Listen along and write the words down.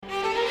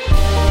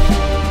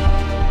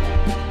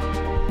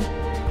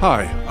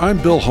Hi, I'm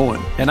Bill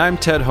Hohen. And I'm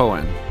Ted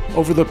Hohen.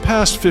 Over the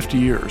past 50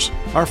 years,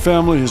 our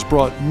family has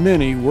brought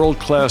many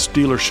world-class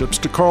dealerships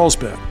to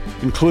Carlsbad,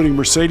 including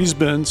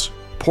Mercedes-Benz,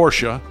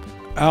 Porsche,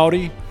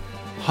 Audi,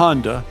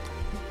 Honda,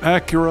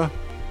 Acura,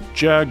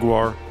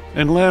 Jaguar,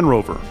 and Land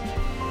Rover.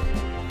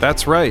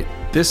 That's right.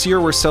 This year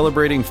we're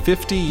celebrating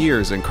 50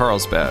 years in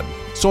Carlsbad.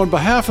 So on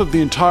behalf of the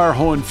entire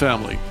Hohen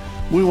family,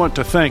 we want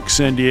to thank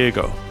San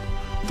Diego.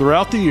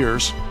 Throughout the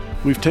years,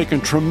 we've taken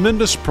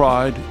tremendous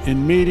pride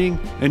in meeting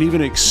and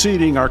even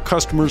exceeding our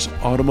customers'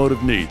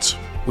 automotive needs.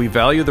 We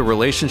value the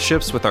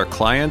relationships with our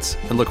clients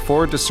and look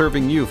forward to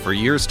serving you for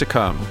years to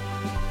come.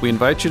 We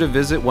invite you to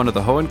visit one of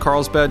the Hohen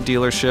Carlsbad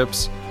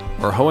dealerships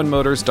or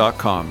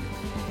hohenmotors.com.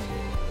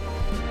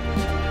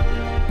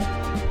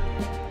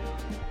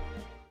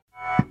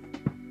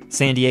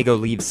 San Diego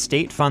leaves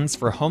state funds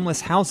for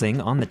homeless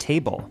housing on the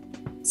table.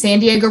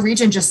 San Diego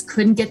region just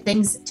couldn't get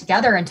things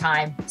together in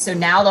time, so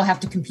now they'll have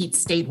to compete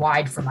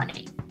statewide for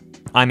money.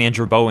 I'm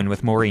Andrew Bowen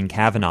with Maureen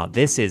Cavanaugh.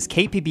 This is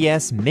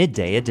KPBS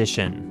Midday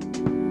Edition.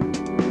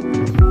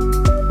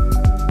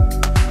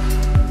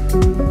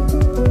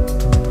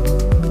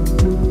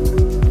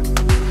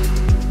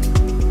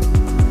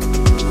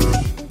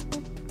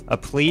 A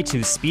plea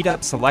to speed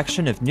up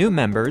selection of new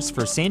members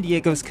for San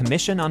Diego's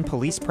Commission on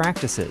Police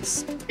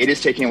Practices. It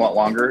is taking a lot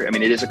longer. I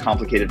mean, it is a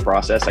complicated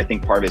process. I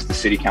think part of it is the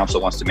city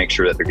council wants to make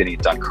sure that they're getting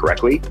it done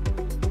correctly.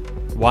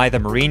 Why the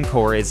Marine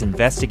Corps is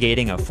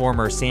investigating a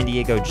former San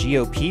Diego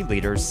GOP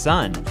leader's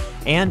son.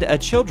 And a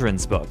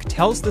children's book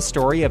tells the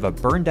story of a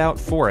burned-out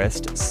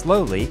forest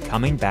slowly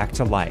coming back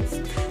to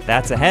life.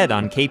 That's ahead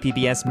on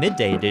KPBS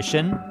Midday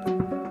Edition.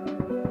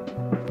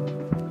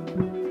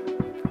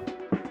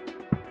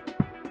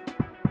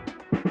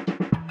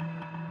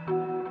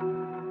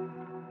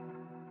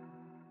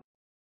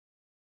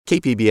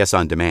 KPBS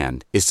On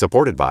Demand is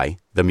supported by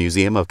the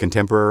Museum of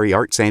Contemporary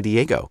Art San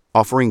Diego,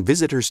 offering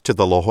visitors to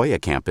the La Jolla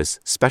campus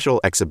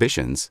special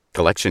exhibitions,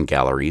 collection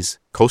galleries,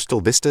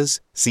 coastal vistas,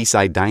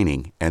 seaside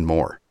dining, and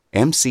more.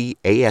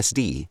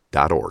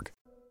 mcasd.org.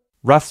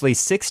 Roughly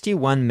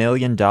 $61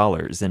 million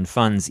in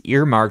funds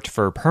earmarked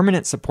for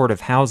permanent supportive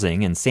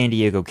housing in San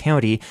Diego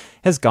County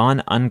has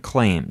gone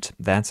unclaimed.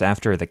 That's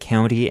after the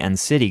county and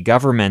city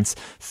governments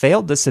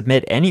failed to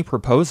submit any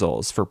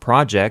proposals for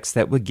projects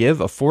that would give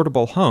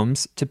affordable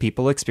homes to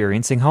people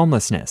experiencing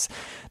homelessness.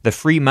 The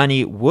free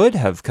money would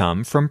have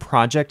come from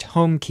Project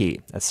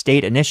Homekey, a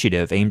state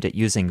initiative aimed at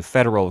using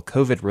federal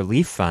COVID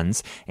relief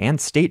funds and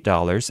state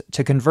dollars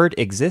to convert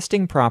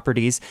existing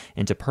properties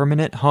into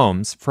permanent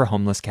homes for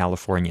homeless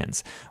Californians.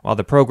 While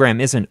the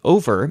program isn't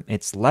over,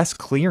 it's less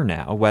clear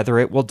now whether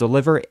it will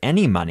deliver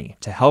any money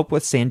to help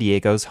with San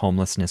Diego's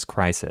homelessness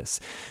crisis.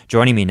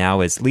 Joining me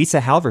now is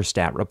Lisa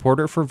Halverstadt,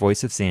 reporter for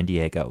Voice of San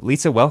Diego.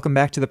 Lisa, welcome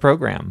back to the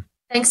program.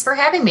 Thanks for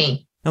having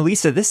me. Now,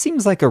 Lisa, this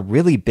seems like a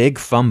really big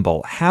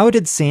fumble. How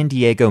did San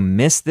Diego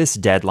miss this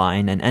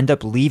deadline and end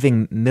up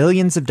leaving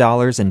millions of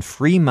dollars in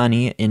free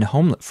money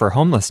for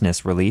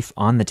homelessness relief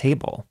on the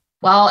table?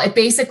 Well, it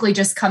basically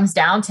just comes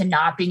down to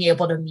not being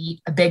able to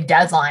meet a big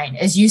deadline.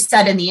 As you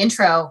said in the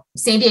intro,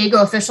 San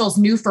Diego officials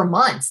knew for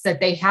months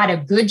that they had a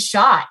good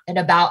shot at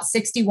about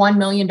 $61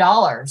 million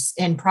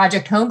in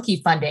Project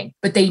Homekey funding,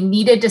 but they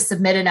needed to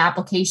submit an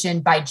application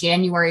by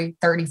January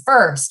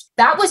 31st.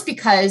 That was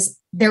because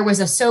there was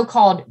a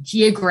so-called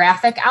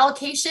geographic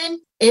allocation.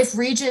 If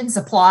regions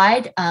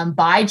applied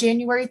by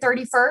January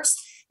 31st,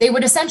 they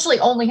would essentially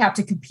only have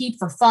to compete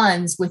for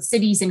funds with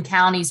cities and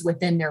counties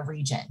within their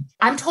region.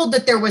 I'm told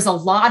that there was a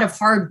lot of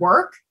hard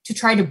work to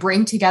try to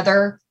bring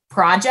together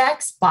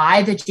projects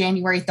by the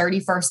January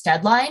 31st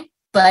deadline,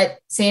 but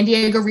San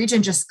Diego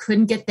region just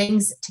couldn't get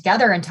things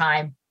together in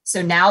time.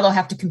 So now they'll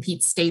have to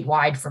compete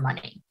statewide for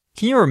money.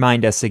 Can you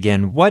remind us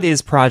again, what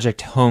is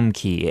Project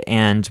Homekey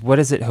and what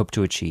does it hope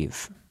to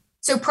achieve?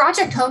 So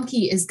Project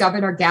Homekey is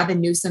Governor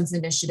Gavin Newsom's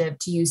initiative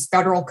to use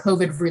federal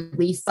COVID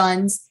relief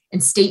funds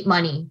and state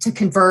money to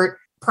convert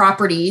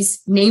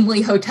properties,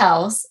 namely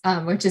hotels,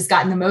 which has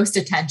gotten the most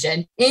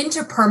attention,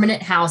 into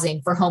permanent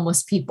housing for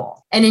homeless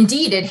people. And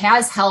indeed, it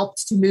has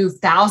helped to move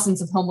thousands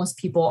of homeless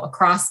people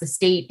across the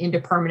state into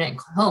permanent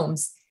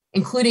homes,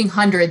 including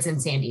hundreds in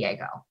San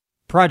Diego.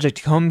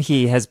 Project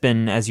Homekey has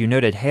been, as you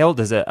noted, hailed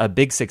as a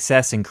big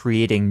success in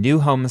creating new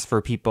homes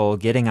for people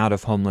getting out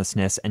of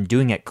homelessness and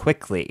doing it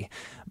quickly.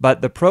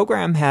 But the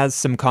program has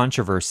some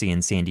controversy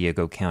in San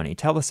Diego County.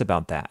 Tell us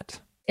about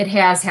that. It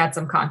has had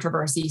some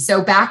controversy.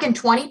 So back in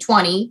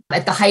 2020,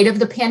 at the height of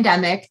the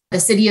pandemic, the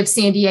city of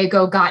San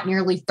Diego got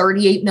nearly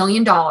 $38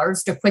 million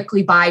to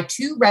quickly buy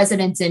 2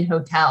 residence-inn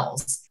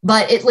hotels.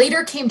 But it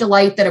later came to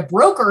light that a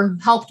broker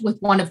who helped with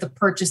one of the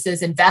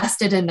purchases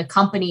invested in the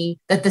company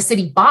that the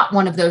city bought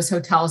one of those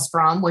hotels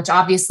from, which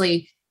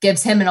obviously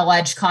gives him an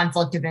alleged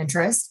conflict of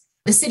interest.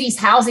 The city's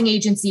housing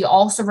agency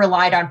also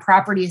relied on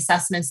property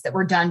assessments that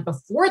were done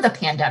before the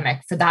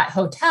pandemic for that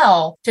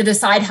hotel to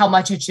decide how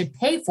much it should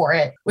pay for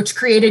it, which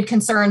created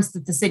concerns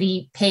that the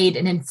city paid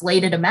an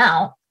inflated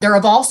amount. There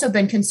have also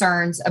been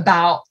concerns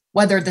about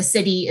whether the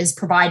city is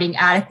providing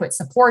adequate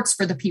supports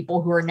for the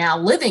people who are now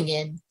living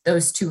in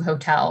those 2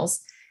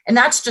 hotels. And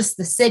that's just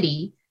the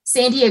city.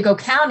 San Diego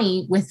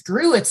County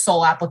withdrew its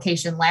sole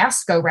application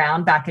last go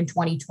round back in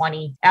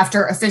 2020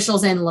 after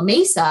officials in La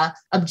Mesa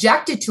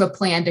objected to a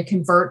plan to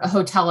convert a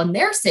hotel in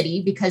their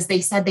city because they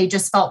said they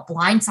just felt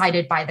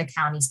blindsided by the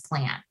county's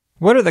plan.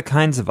 What are the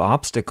kinds of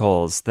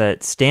obstacles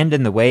that stand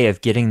in the way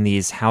of getting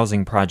these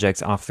housing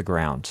projects off the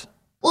ground?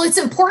 Well, it's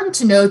important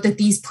to note that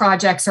these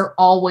projects are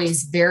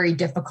always very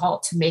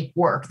difficult to make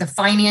work. The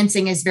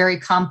financing is very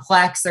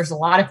complex. There's a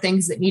lot of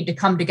things that need to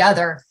come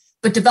together.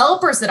 But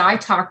developers that I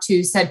talked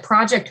to said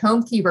Project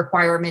Homekey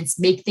requirements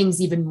make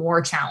things even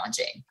more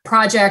challenging.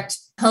 Project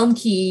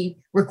Homekey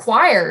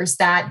requires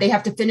that they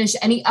have to finish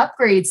any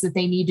upgrades that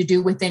they need to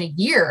do within a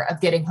year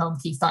of getting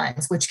Homekey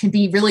funds, which can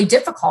be really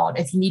difficult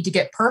if you need to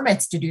get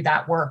permits to do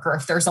that work or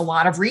if there's a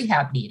lot of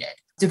rehab needed.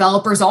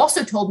 Developers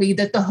also told me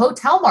that the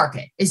hotel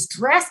market is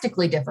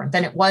drastically different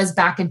than it was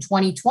back in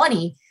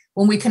 2020,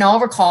 when we can all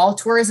recall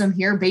tourism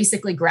here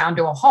basically ground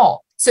to a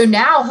halt. So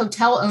now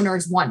hotel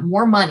owners want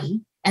more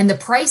money, and the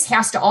price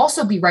has to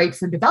also be right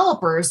for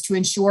developers to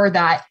ensure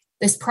that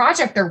this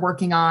project they're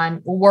working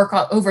on will work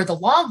over the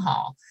long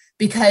haul,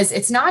 because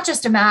it's not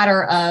just a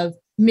matter of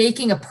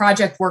making a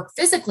project work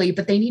physically,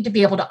 but they need to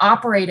be able to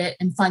operate it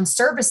and fund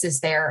services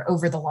there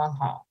over the long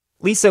haul.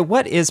 Lisa,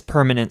 what is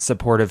permanent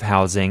supportive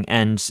housing,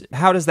 and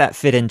how does that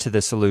fit into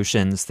the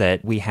solutions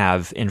that we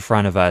have in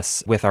front of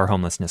us with our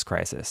homelessness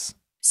crisis?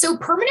 So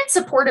permanent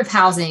supportive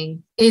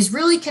housing is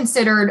really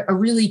considered a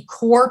really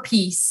core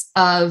piece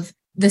of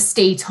the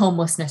state's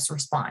homelessness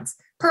response.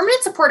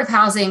 Permanent supportive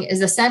housing is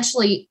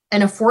essentially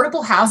an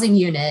affordable housing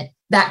unit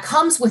that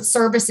comes with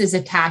services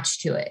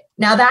attached to it.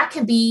 Now, that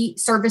can be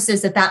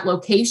services at that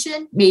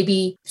location,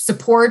 maybe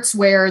supports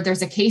where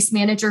there's a case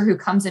manager who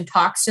comes and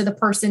talks to the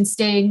person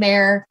staying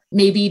there.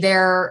 Maybe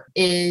there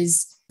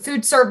is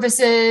food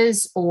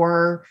services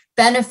or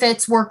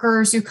benefits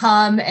workers who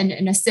come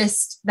and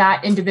assist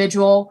that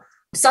individual.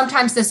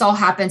 Sometimes this all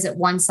happens at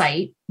one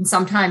site, and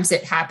sometimes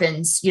it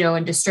happens,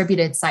 in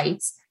distributed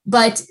sites.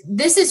 But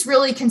this is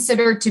really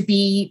considered to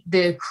be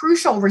the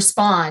crucial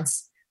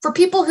response for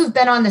people who've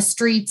been on the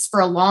streets for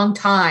a long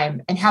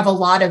time and have a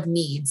lot of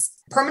needs.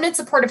 Permanent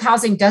supportive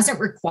housing doesn't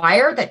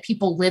require that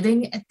people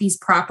living at these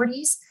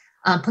properties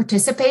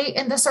participate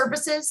in the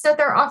services that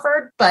they're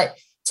offered, but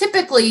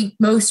typically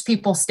most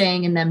people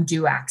staying in them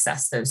do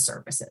access those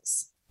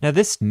services. Now,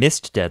 this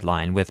missed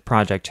deadline with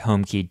Project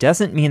Homekey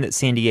doesn't mean that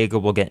San Diego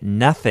will get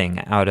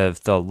nothing out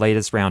of the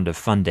latest round of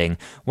funding.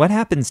 What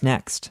happens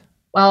next?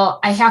 Well,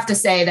 I have to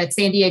say that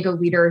San Diego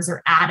leaders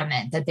are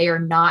adamant that they are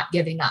not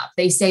giving up.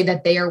 They say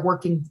that they are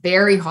working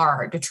very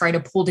hard to try to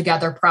pull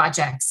together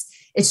projects.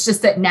 It's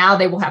just that now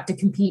they will have to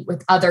compete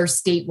with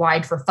others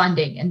statewide for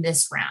funding in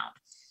this round.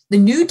 The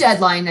new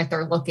deadline that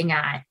they're looking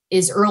at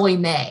is early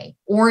May,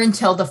 or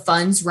until the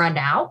funds run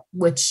out,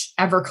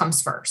 whichever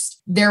comes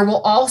first. There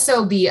will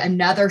also be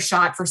another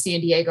shot for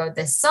San Diego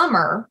this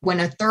summer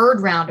when a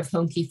third round of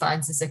Homekey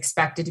funds is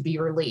expected to be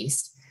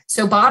released.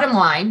 So bottom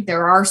line,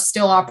 there are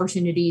still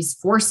opportunities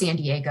for San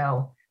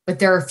Diego, but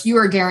there are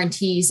fewer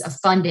guarantees of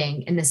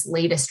funding in this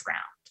latest round.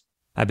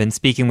 I've been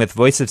speaking with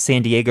Voice of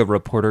San Diego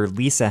reporter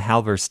Lisa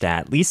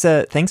Halverstadt.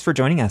 Lisa, thanks for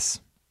joining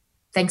us.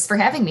 Thanks for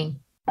having me.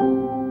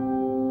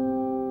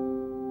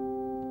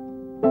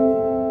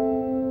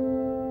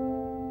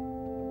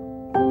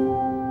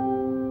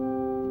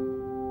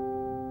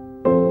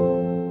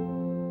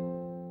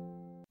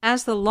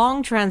 As the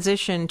long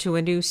transition to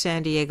a new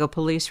San Diego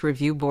Police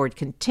Review Board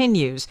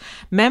continues,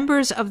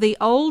 members of the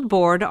old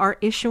board are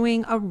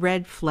issuing a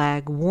red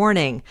flag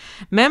warning.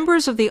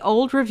 Members of the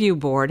old review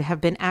board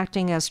have been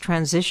acting as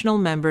transitional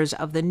members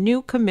of the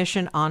new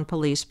Commission on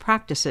Police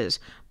Practices.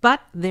 But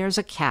there's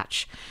a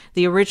catch.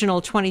 The original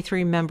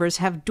 23 members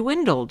have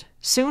dwindled,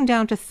 soon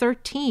down to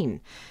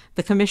 13.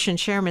 The commission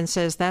chairman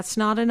says that's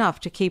not enough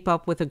to keep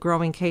up with a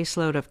growing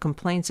caseload of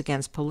complaints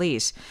against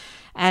police.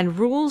 And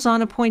rules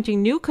on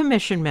appointing new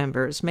commission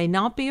members may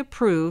not be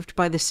approved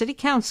by the City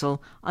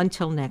Council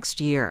until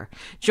next year.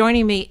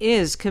 Joining me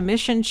is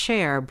Commission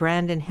Chair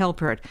Brandon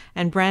Hilpert.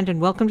 And Brandon,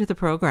 welcome to the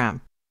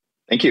program.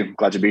 Thank you.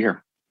 Glad to be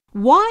here.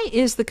 Why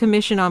is the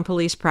Commission on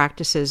Police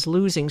Practices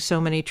losing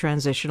so many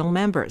transitional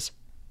members?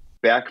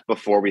 Back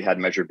before we had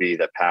Measure B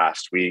that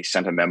passed, we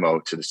sent a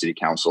memo to the City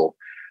Council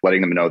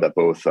letting them know that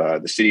both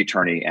the city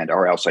attorney and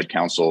our outside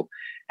counsel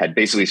had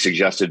basically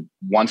suggested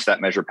once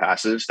that measure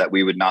passes that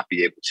we would not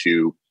be able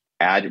to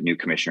add new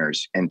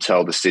commissioners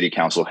until the City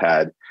Council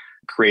had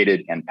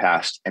created and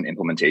passed an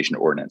implementation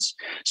ordinance.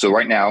 So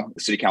right now,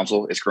 the City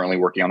Council is currently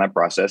working on that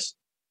process.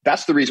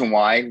 That's the reason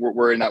why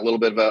we're in that little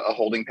bit of a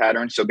holding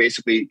pattern. So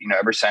basically,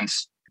 ever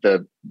since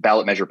the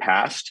ballot measure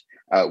passed,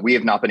 we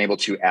have not been able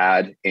to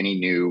add any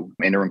new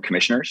interim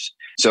commissioners.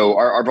 So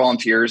our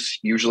volunteers,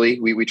 usually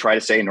we try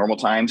to say in normal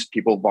times,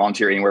 people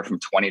volunteer anywhere from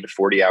 20 to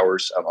 40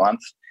 hours a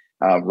month.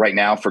 Right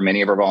now, for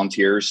many of our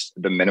volunteers,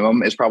 the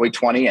minimum is probably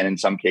 20. And in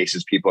some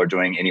cases, people are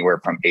doing anywhere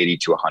from 80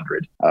 to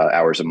 100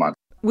 hours a month.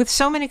 With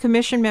so many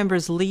commission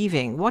members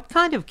leaving, what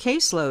kind of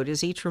caseload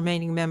is each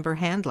remaining member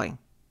handling?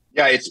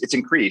 Yeah, it's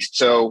increased.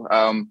 So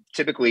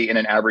typically in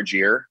an average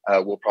year,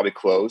 we'll probably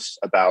close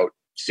about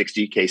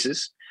 60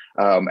 cases.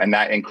 And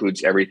that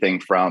includes everything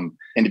from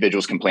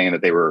individuals complaining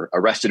that they were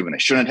arrested when they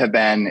shouldn't have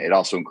been. It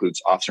also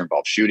includes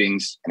officer-involved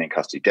shootings and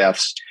in-custody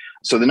deaths.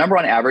 So the number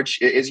on average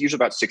is usually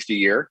about 60 a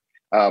year.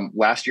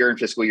 Last year in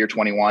fiscal year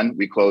 21,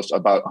 we closed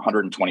about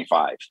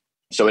 125.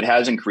 So it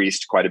has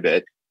increased quite a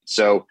bit.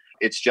 So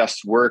it's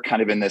just we're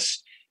kind of in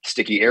this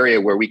sticky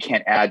area where we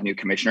can't add new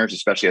commissioners,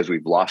 especially as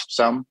we've lost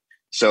some.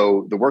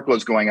 So the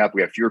workload's going up.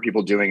 We have fewer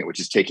people doing it, which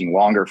is taking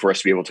longer for us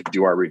to be able to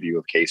do our review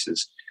of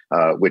cases,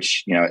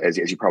 which, as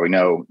you probably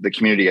know, the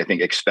community, I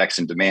think, expects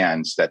and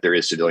demands that there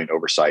is civilian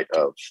oversight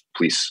of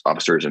police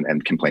officers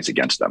and complaints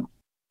against them.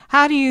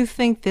 How do you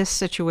think this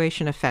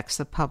situation affects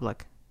the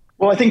public?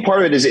 Well, I think part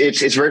of it is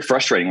it's very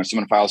frustrating when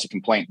someone files a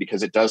complaint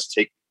because it does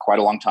take quite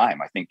a long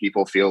time. I think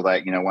people feel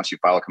that, once you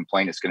file a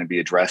complaint, it's going to be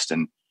addressed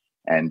and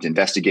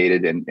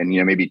investigated. And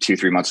maybe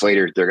 2-3 months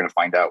later, they're going to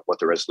find out what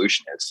the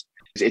resolution is.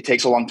 It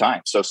takes a long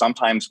time. So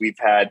sometimes we've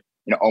had,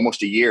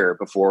 almost a year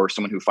before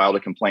someone who filed a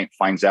complaint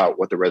finds out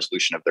what the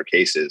resolution of their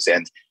case is.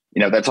 And,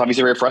 that's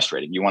obviously very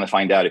frustrating. You want to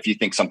find out if you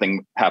think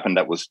something happened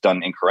that was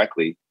done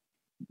incorrectly,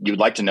 you would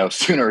like to know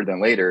sooner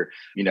than later,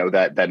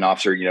 that an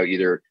officer,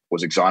 either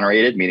was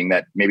exonerated, meaning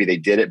that maybe they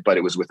did it, but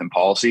it was within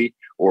policy,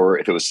 or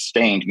if it was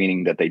sustained,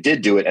 meaning that they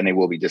did do it and they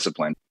will be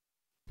disciplined.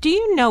 Do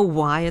you know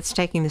why it's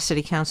taking the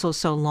city council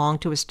so long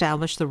to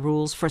establish the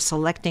rules for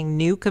selecting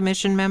new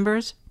commission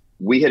members?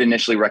 We had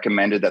initially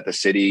recommended that the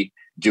city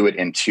do it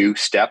in 2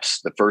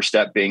 steps. The first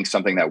step being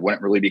something that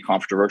wouldn't really be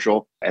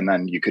controversial. And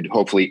then you could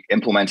hopefully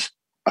implement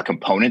a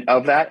component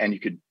of that, and you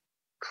could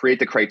create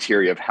the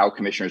criteria of how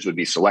commissioners would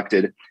be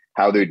selected,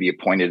 how they would be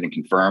appointed and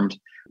confirmed.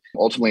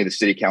 Ultimately, the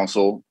city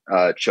council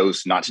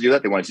chose not to do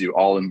that. They wanted to do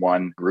all in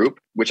one group,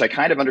 which I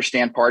kind of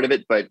understand part of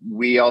it. But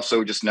we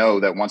also just know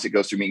that once it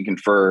goes through meet and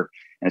confer,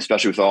 and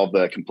especially with all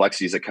the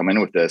complexities that come in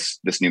with this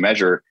new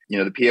measure,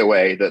 the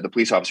POA, the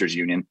Police Officers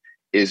Union,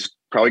 is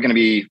probably going to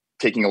be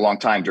taking a long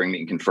time during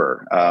meet and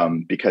confer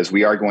because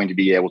we are going to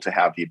be able to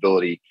have the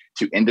ability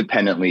to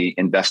independently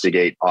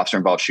investigate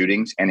officer-involved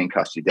shootings and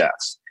in-custody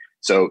deaths.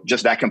 So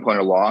just that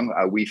component along,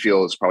 we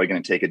feel is probably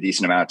going to take a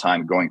decent amount of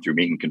time going through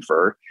meet and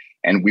confer.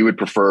 And we would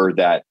prefer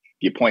that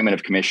the appointment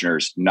of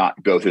commissioners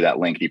not go through that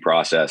lengthy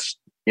process.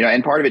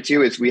 And part of it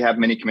too is we have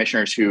many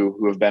commissioners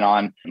who have been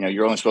on,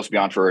 you're only supposed to be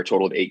on for a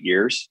total of 8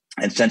 years.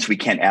 And since we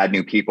can't add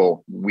new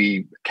people,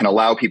 we can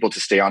allow people to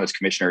stay on as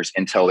commissioners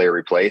until they're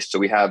replaced. So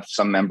we have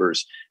some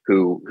members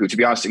who to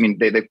be honest,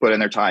 they put in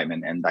their time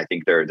and I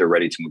think they're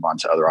ready to move on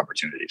to other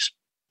opportunities.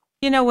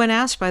 When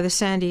asked by the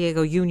San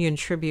Diego Union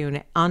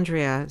Tribune,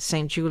 Andrea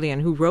St. Julian,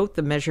 who wrote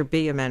the Measure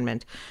B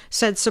amendment,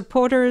 said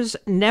supporters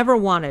never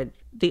wanted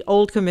the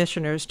old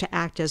commissioners to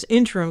act as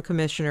interim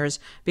commissioners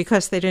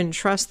because they didn't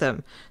trust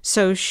them.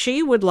 So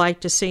she would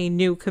like to see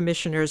new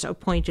commissioners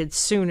appointed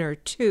sooner,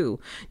 too.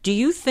 Do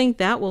you think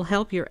that will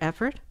help your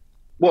effort?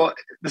 Well,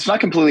 that's not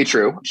completely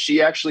true.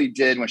 She actually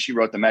did, when she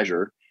wrote the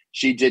measure,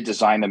 she did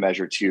design the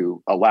measure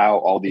to allow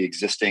all the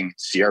existing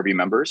CRB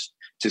members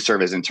to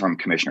serve as interim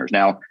commissioners.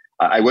 Now,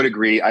 I would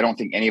agree. I don't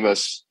think any of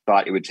us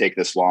thought it would take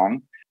this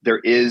long. There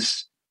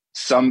is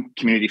some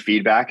community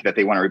feedback that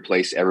they want to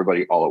replace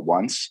everybody all at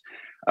once.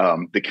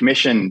 The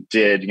commission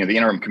did, the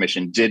interim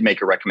commission did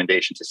make a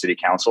recommendation to city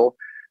council.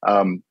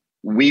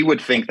 We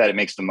would think that it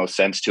makes the most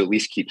sense to at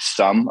least keep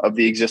some of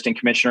the existing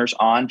commissioners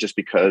on just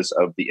because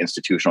of the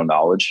institutional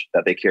knowledge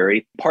that they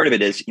carry. Part of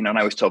it is, and I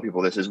always tell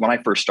people this, is when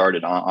I first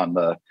started on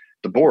the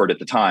board at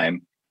the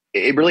time,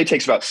 it really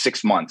takes about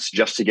 6 months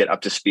just to get up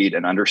to speed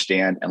and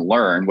understand and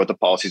learn what the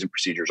policies and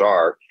procedures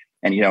are.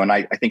 And, and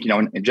I think,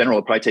 in general,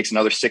 it probably takes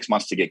another 6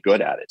 months to get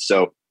good at it.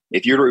 So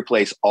if you were to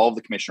replace all of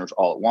the commissioners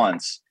all at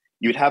once,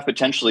 you'd have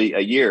potentially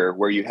a year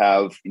where you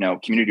have,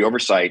 community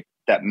oversight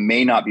that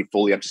may not be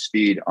fully up to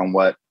speed on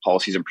what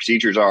policies and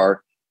procedures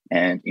are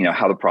and,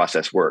 how the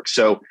process works.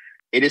 So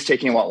it is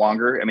taking a lot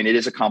longer. It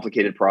is a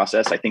complicated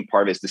process. I think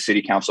part of it is the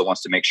city council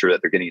wants to make sure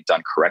that they're getting it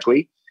done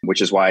correctly,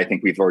 which is why I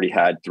think we've already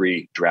had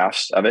 3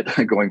 drafts of it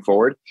going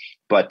forward.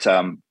 But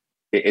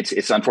it's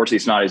unfortunately,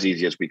 it's not as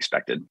easy as we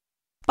expected.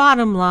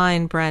 Bottom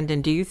line,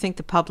 Brandon, do you think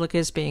the public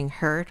is being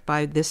hurt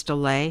by this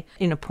delay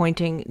in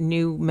appointing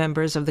new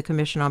members of the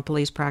Commission on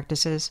Police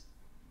Practices?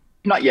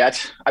 Not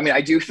yet.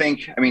 I do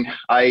think,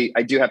 I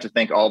do have to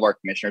thank all of our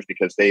commissioners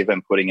because they've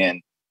been putting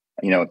in,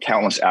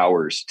 countless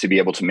hours to be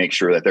able to make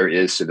sure that there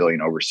is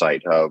civilian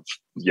oversight of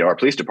our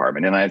police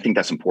department. And I think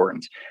that's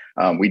important.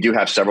 We do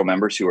have several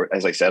members who are,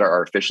 as I said,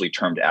 are officially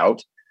termed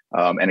out.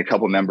 And a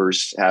couple of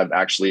members have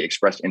actually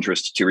expressed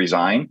interest to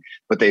resign,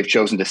 but they've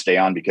chosen to stay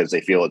on because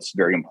they feel it's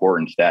very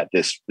important that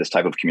this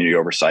type of community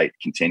oversight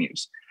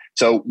continues.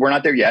 So we're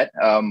not there yet.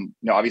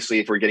 Obviously,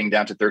 if we're getting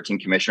down to 13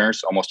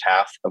 commissioners, almost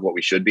half of what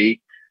we should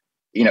be,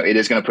 it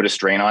is going to put a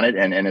strain on it.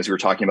 And as we were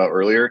talking about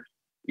earlier,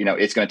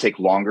 it's going to take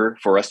longer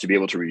for us to be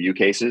able to review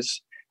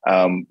cases,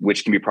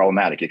 which can be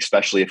problematic,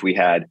 especially if we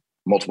had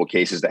multiple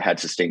cases that had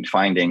sustained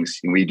findings.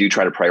 And we do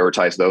try to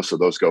prioritize those, so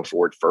those go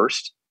forward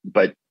first.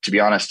 But to be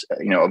honest,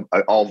 an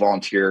all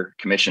volunteer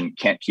commission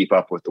can't keep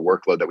up with the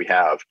workload that we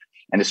have.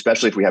 And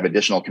especially if we have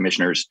additional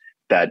commissioners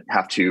that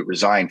have to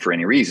resign for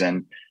any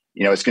reason,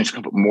 it's going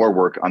to put more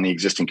work on the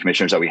existing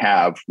commissioners that we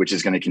have, which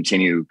is going to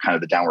continue kind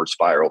of the downward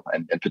spiral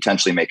and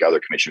potentially make other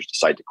commissioners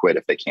decide to quit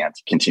if they can't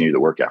continue the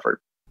work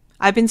effort.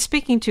 I've been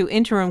speaking to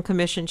Interim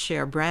Commission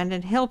Chair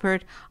Brandon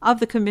Hilbert of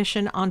the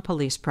Commission on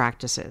Police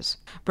Practices.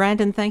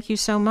 Brandon, thank you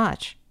so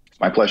much. It's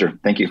my pleasure.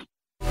 Thank you.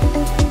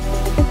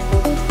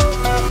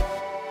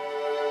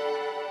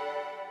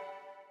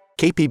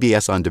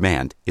 KPBS On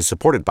Demand is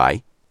supported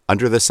by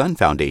Under the Sun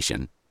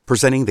Foundation,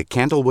 presenting the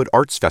Candlewood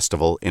Arts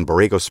Festival in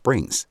Borrego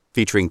Springs,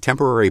 featuring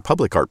temporary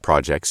public art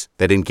projects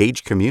that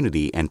engage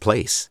community and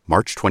place.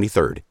 March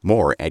 23rd.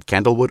 More at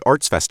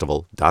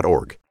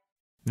candlewoodartsfestival.org.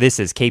 This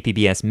is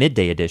KPBS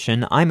Midday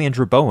Edition. I'm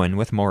Andrew Bowen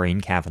with Maureen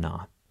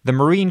Cavanaugh. The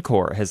Marine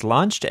Corps has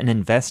launched an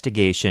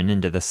investigation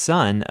into the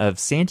son of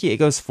San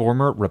Diego's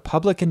former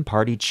Republican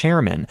Party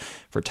chairman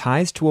for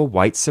ties to a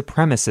white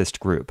supremacist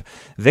group.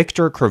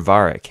 Victor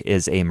Kravarik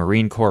is a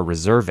Marine Corps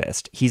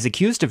reservist. He's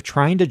accused of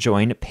trying to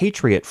join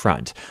Patriot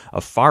Front,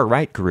 a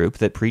far-right group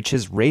that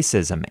preaches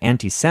racism,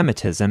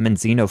 anti-Semitism, and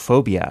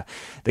xenophobia.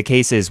 The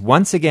case is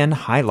once again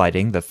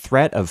highlighting the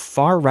threat of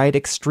far-right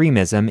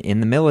extremism in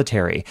the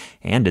military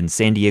and in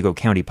San Diego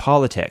County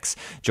politics.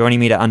 Joining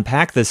me to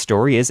unpack this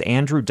story is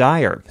Andrew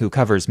Dyer, who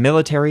covers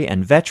military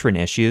and veteran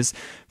issues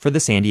for the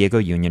San Diego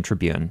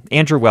Union-Tribune.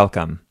 Andrew,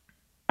 welcome.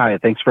 Hi,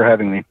 thanks for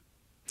having me.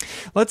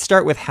 Let's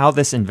start with how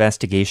this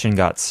investigation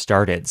got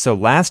started. So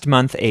last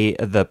month,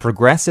 the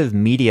progressive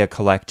media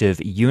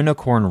collective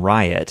Unicorn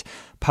Riot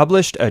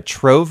published a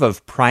trove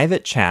of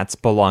private chats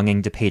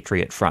belonging to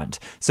Patriot Front.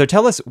 So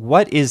tell us,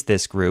 what is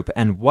this group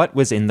and what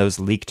was in those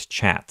leaked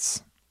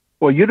chats?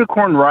 Well,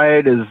 Unicorn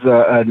Riot is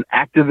an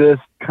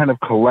activist kind of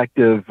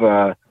collective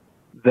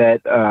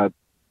that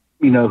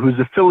whose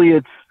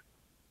affiliates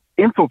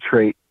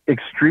infiltrate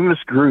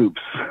extremist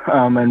groups.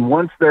 And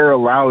once they're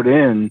allowed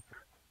in,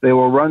 they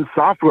will run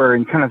software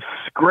and kind of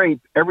scrape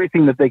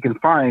everything that they can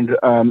find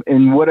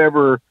in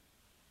whatever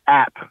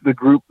app the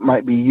group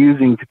might be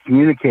using to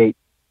communicate.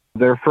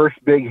 Their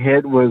first big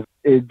hit was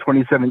in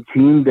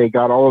 2017. They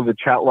got all of the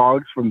chat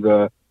logs from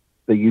the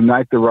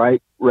Unite the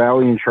Right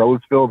rally in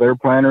Charlottesville, their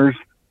planners.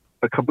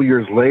 A couple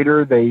years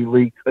later, they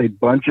leaked a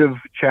bunch of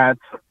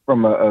chats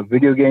from a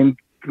video game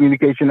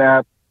communication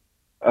app,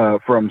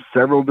 from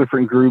several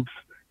different groups.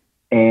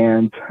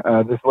 And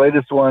this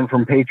latest one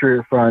from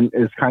Patriot Front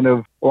is kind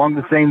of along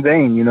the same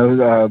vein.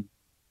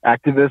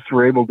 Activists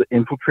were able to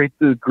infiltrate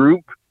the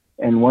group,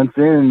 and once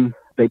in,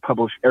 they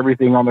publish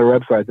everything on their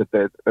website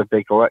that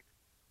they collect.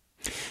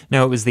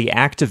 Now, it was the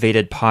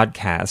Activated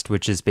podcast,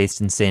 which is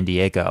based in San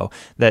Diego,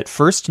 that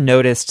first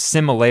noticed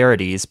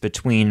similarities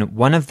between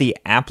one of the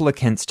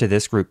applicants to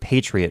this group,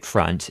 Patriot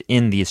Front,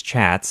 in these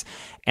chats,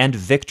 and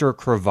Victor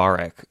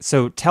Kravarik.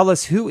 So tell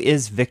us, who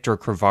is Victor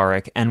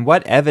Kravarik, and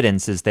what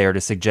evidence is there to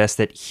suggest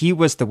that he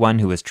was the one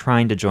who was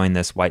trying to join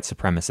this white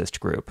supremacist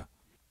group?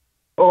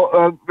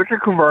 Well, Victor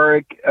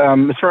Kravarik,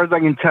 as far as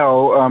I can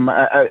tell,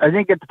 I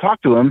didn't get to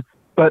talk to him,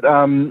 but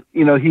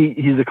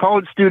he's a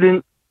college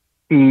student.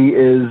 He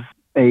is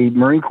a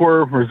Marine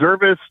Corps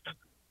reservist.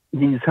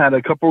 He's had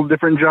a couple of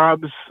different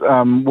jobs.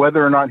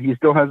 Whether or not he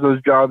still has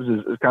those jobs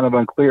is kind of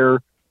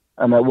unclear.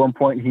 At one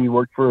point, he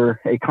worked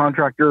for a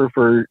contractor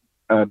for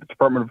the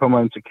Department of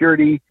Homeland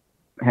Security,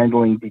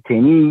 handling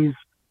detainees.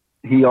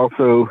 He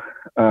also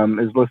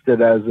is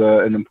listed as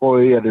an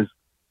employee at his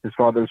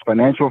father's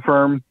financial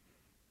firm.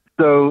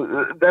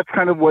 So that's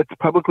kind of what's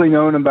publicly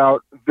known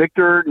about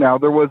Victor. Now,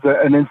 there was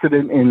an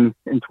incident in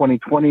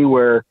 2020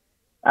 where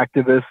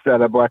activists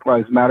at a Black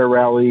Lives Matter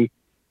rally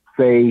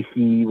say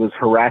he was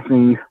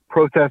harassing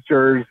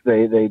protesters.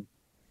 They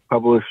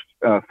published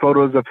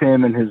photos of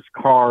him in his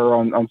car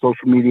on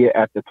social media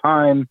at the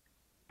time.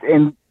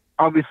 And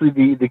obviously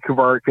the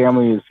Kravarik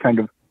family is kind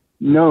of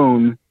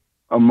known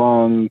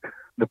among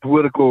the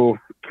political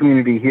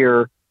community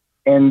here.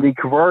 And the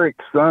Kravarik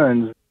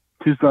sons,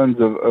 two sons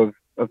of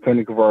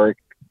Tony Kravarik,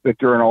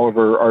 Victor and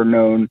Oliver, are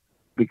known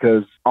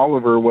because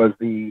Oliver was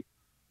the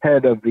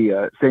head of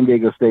the San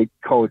Diego State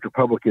College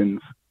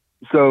Republicans.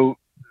 So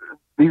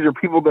these are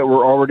people that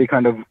were already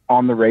kind of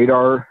on the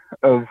radar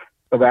of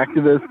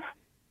activists.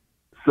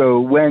 So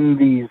when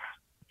these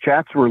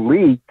chats were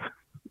leaked,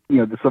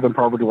 the Southern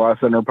Poverty Law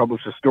Center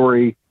published a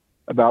story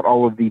about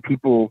all of the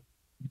people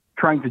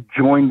trying to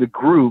join the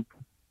group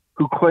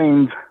who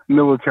claimed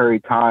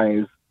military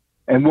ties.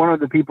 And one of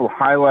the people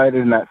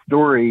highlighted in that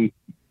story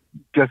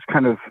just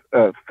kind of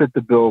fit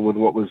the bill with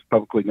what was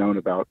publicly known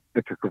about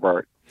Victor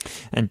Kravarik.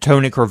 And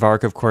Tony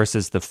Kravarik, of course,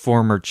 is the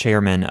former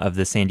chairman of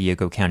the San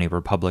Diego County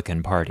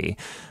Republican Party.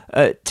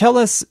 Tell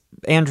us,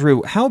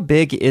 Andrew, how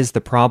big is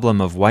the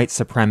problem of white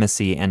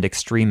supremacy and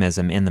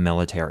extremism in the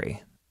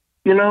military?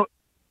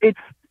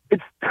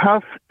 It's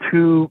tough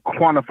to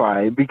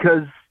quantify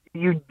because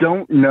you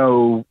don't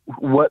know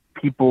what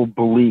people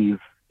believe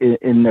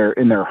in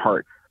their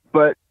heart.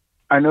 But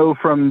I know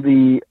from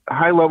the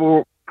high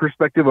level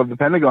perspective of the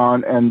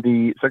Pentagon and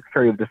the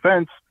Secretary of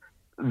Defense,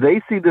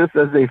 they see this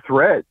as a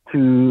threat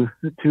to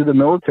the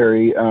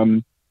military.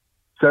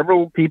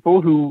 Several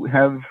people who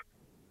have,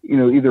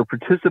 either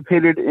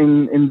participated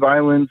in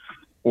violence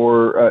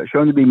or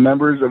shown to be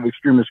members of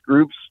extremist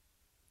groups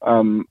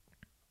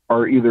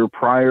are either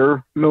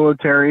prior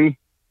military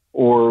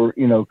or,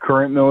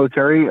 current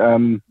military.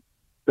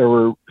 There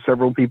were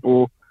several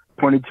people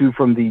pointed to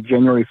from the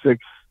January 6th,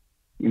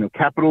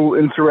 Capitol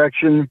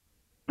insurrection.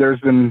 There's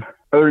been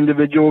other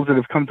individuals that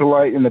have come to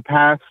light in the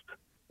past,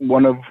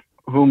 one of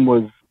whom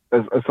was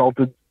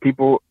assaulted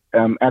people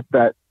at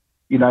that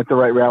Unite the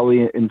Right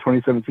rally in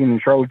 2017 in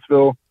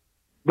Charlottesville.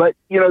 But,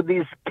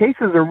 these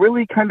cases are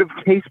really kind of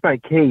case by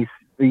case.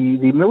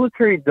 The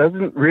military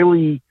doesn't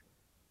really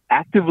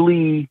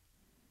actively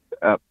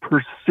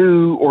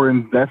pursue or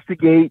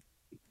investigate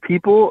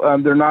people.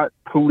 They're not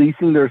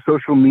policing their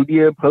social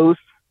media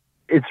posts.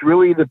 It's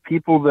really the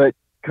people that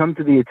come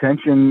to the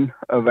attention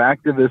of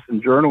activists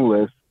and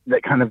journalists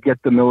that kind of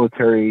get the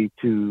military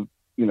to,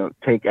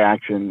 take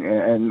action.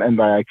 And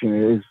by action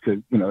it is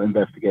to,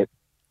 investigate.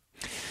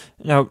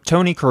 Now,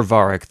 Tony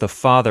Krvaric, the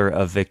father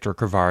of Victor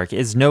Krvaric,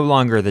 is no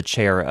longer the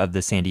chair of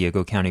the San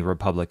Diego County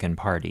Republican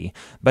Party,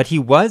 but he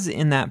was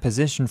in that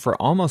position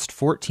for almost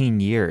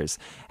 14 years.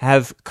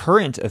 Have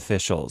current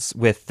officials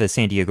with the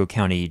San Diego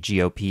County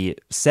GOP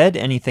said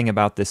anything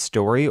about this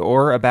story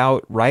or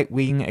about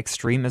right-wing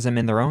extremism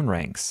in their own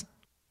ranks?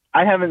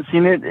 I haven't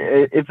seen it.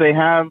 If they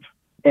have,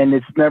 and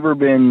it's never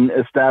been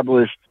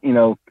established,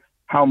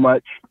 how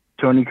much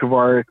Tony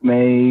Krvaric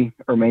may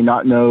or may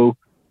not know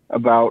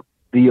about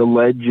the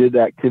alleged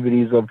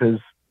activities of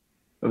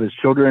his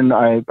children.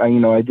 I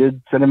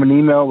did send him an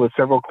email with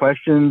several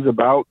questions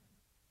about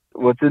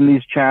what's in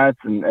these chats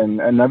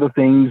and other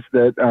things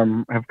that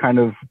have kind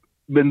of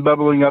been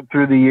bubbling up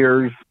through the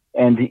years,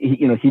 and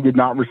he did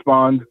not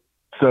respond.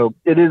 So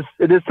it is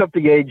tough to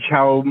gauge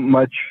how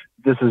much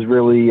this is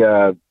really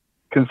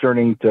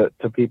concerning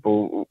to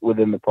people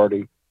within the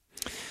party.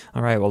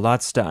 All right, well,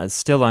 lots to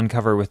still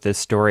uncover with this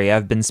story.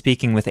 I've been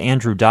speaking with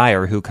Andrew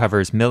Dyer, who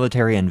covers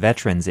military and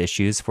veterans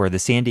issues for the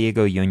San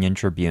Diego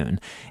Union-Tribune.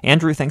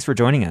 Andrew, thanks for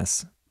joining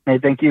us. Hey,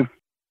 thank you.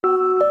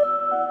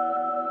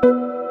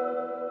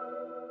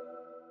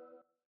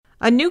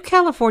 A new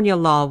California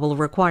law will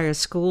require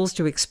schools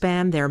to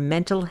expand their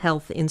mental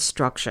health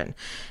instruction.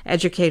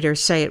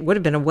 Educators say it would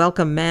have been a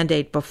welcome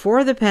mandate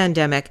before the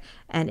pandemic,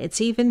 and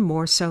it's even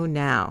more so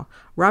now.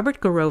 Robert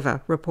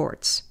Garova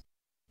reports.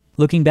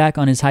 Looking back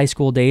on his high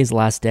school days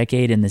last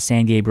decade in the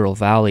San Gabriel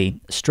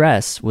Valley,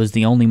 stress was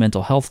the only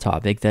mental health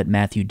topic that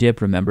Matthew Dipp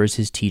remembers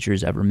his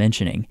teachers ever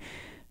mentioning.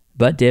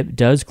 But Dipp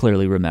does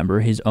clearly remember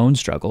his own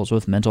struggles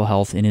with mental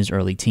health in his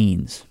early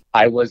teens.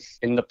 I was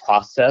in the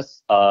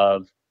process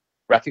of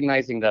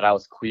recognizing that I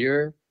was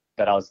queer,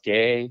 that I was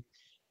gay,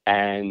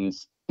 and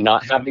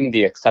not having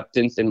the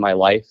acceptance in my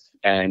life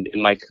and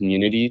in my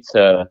community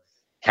to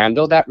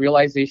handle that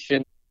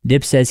realization.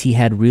 Dipp says he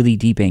had really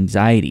deep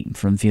anxiety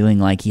from feeling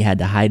like he had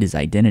to hide his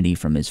identity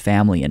from his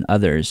family and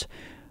others.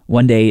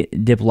 One day,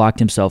 Dipp locked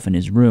himself in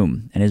his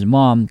room, and his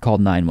mom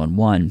called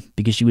 911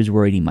 because she was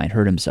worried he might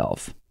hurt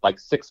himself. Like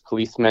 6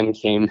 policemen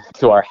came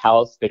to our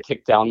house. They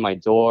kicked down my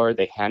door.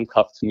 They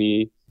handcuffed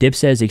me. Dipp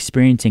says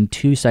experiencing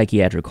 2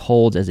 psychiatric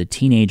holds as a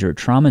teenager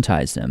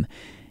traumatized him,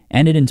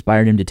 and it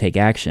inspired him to take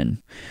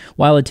action.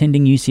 While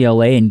attending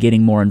UCLA and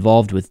getting more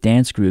involved with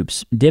dance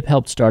groups, Dipp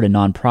helped start a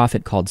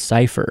nonprofit called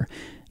Cypher.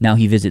 Now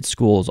he visits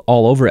schools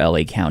all over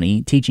LA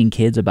County, teaching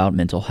kids about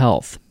mental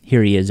health.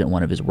 Here he is at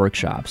one of his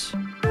workshops.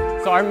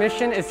 So our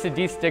mission is to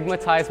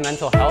destigmatize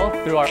mental health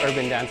through our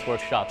urban dance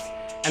workshops.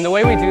 And the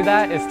way we do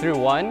that is through,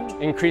 1,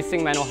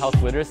 increasing mental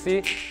health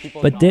literacy.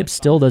 But Dipp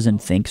still doesn't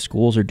think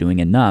schools are doing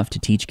enough to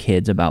teach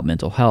kids about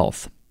mental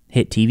health.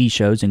 Hit TV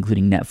shows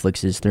including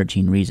Netflix's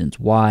 13 Reasons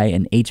Why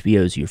and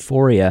HBO's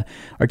Euphoria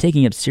are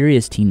taking up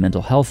serious teen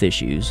mental health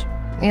issues.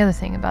 The other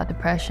thing about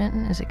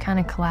depression is it kind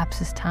of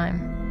collapses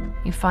time.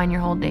 You find your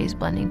whole days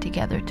blending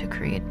together to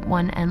create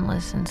one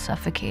endless and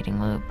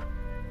suffocating loop.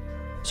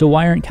 So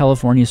why aren't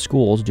California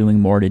schools doing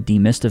more to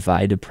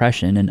demystify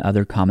depression and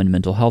other common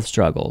mental health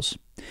struggles?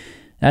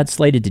 That's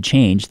slated to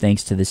change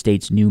thanks to the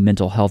state's new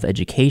mental health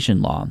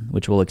education law,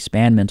 which will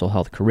expand mental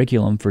health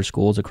curriculum for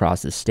schools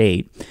across the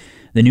state.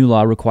 The new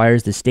law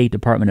requires the State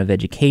Department of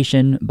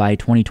Education by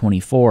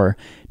 2024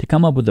 to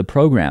come up with a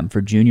program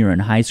for junior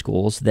and high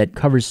schools that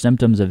covers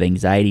symptoms of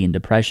anxiety and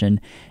depression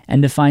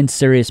and defines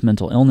serious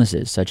mental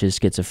illnesses such as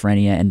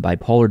schizophrenia and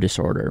bipolar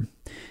disorder.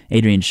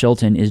 Adrienne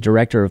Shilton is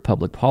Director of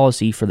Public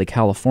Policy for the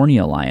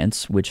California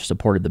Alliance, which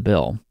supported the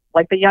bill.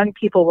 Like the young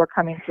people were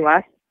coming to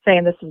us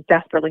saying this is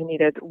desperately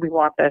needed, we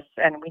want this,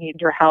 and we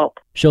need your help.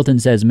 Shilton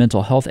says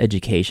mental health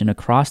education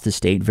across the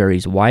state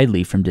varies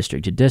widely from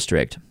district to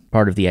district.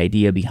 Part of the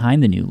idea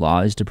behind the new law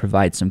is to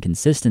provide some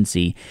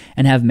consistency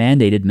and have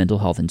mandated mental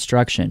health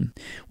instruction.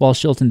 While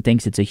Shilton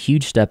thinks it's a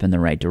huge step in the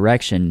right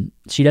direction,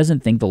 she doesn't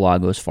think the law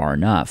goes far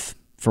enough.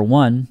 For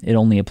one, it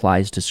only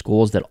applies to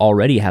schools that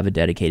already have a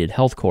dedicated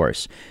health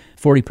course.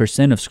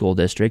 40% of school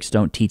districts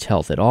don't teach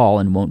health at all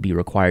and won't be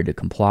required to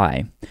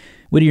comply.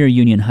 Whittier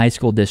Union High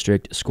School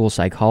District school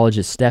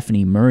psychologist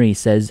Stephanie Murray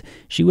says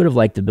she would have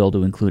liked the bill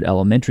to include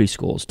elementary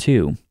schools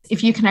too.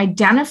 If you can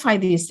identify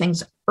these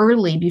things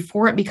early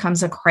before it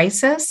becomes a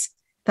crisis,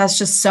 that's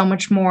just so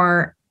much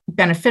more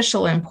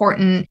beneficial and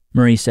important.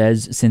 Murray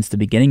says since the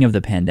beginning of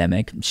the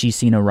pandemic, she's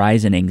seen a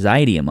rise in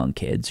anxiety among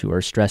kids who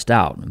are stressed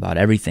out about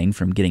everything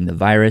from getting the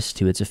virus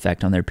to its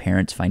effect on their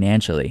parents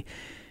financially.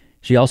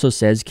 She also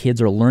says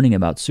kids are learning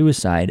about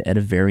suicide at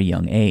a very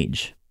young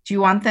age. Do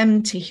you want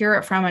them to hear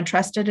it from a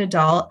trusted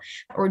adult,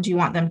 or do you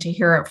want them to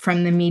hear it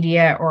from the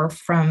media or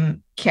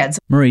from kids?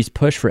 Murray's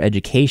push for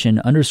education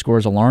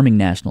underscores alarming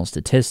national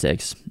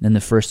statistics. In the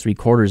first 3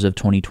 quarters of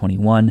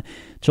 2021,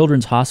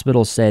 Children's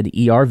Hospital said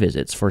ER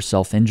visits for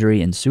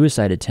self-injury and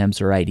suicide attempts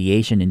or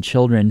ideation in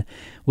children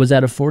was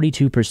at a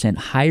 42%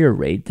 higher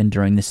rate than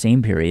during the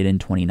same period in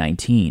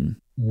 2019.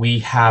 We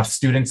have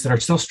students that are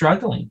still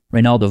struggling.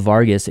 Reynaldo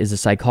Vargas is a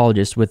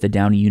psychologist with the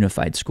Downey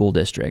Unified School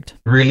District.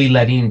 Really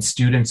letting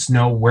students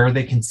know where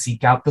they can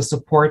seek out the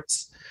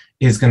supports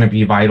is going to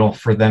be vital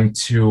for them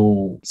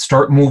to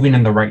start moving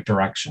in the right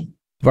direction.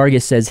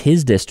 Vargas says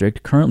his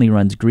district currently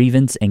runs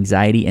grievance,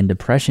 anxiety, and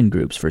depression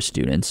groups for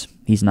students.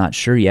 He's not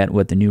sure yet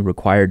what the new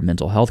required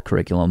mental health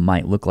curriculum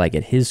might look like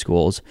at his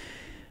schools.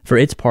 For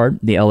its part,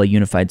 the LA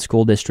Unified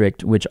School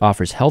District, which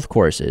offers health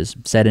courses,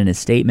 said in a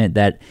statement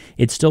that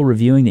it's still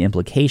reviewing the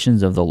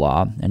implications of the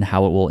law and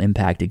how it will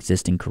impact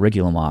existing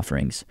curriculum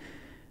offerings.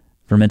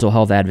 For mental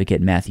health advocate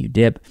Matthew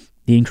Dipp,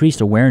 the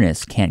increased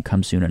awareness can't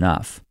come soon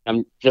enough.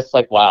 I'm just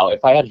like, wow,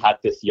 if I had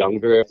this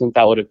younger, I think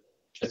that would have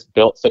just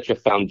built such a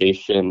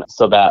foundation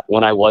so that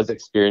when I was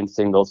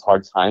experiencing those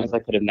hard times, I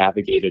could have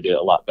navigated it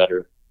a lot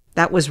better.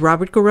 That was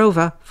Robert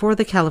Garova for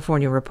the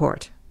California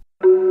Report.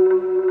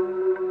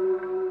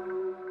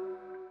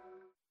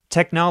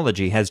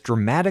 Technology has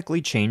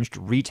dramatically changed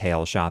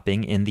retail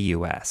shopping in the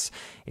U.S.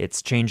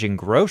 It's changing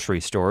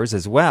grocery stores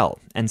as well,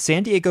 and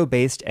San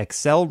Diego-based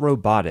Excel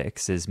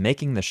Robotics is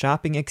making the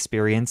shopping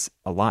experience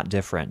a lot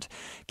different.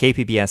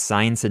 KPBS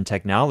science and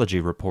technology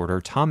reporter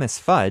Thomas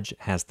Fudge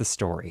has the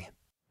story.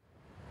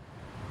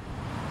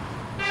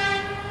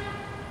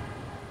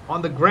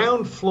 On the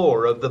ground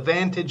floor of the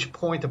Vantage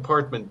Point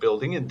apartment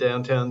building in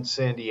downtown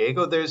San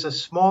Diego, there's a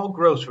small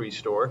grocery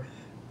store,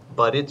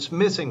 but it's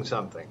missing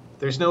something.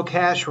 There's no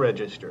cash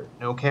register,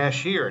 no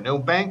cashier, no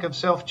bank of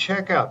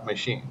self-checkout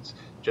machines,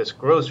 just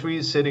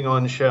groceries sitting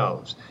on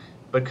shelves.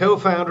 But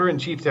co-founder and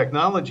chief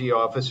technology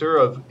officer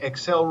of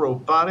Excel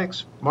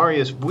Robotics,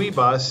 Marius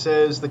Buibas,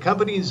 says the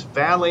company's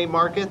valet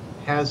market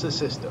has a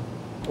system.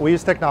 We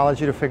use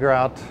technology to figure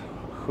out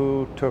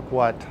who took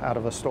what out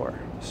of a store.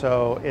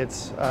 So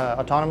it's an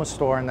autonomous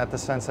store in that the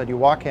sense that you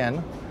walk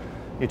in,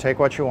 you take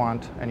what you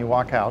want, and you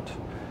walk out.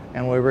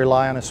 And we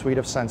rely on a suite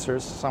of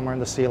sensors, somewhere in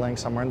the ceiling,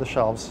 somewhere in the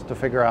shelves, to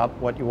figure out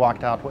what you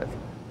walked out with.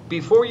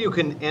 Before you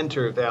can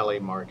enter Valet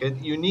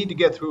Market, you need to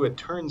get through a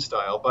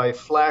turnstile by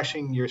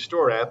flashing your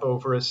store app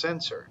over a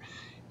sensor.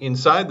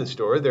 Inside the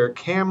store, there are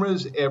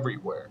cameras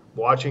everywhere,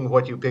 watching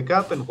what you pick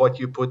up and what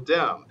you put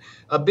down.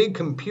 A big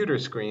computer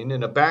screen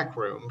in a back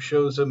room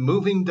shows a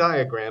moving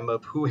diagram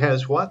of who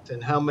has what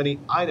and how many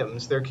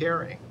items they're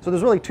carrying. So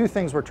there's really 2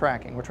 things we're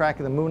tracking. We're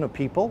tracking the movement of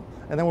people,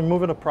 and then we're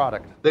moving a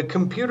product. The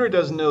computer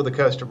doesn't know the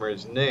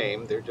customer's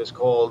name. They're just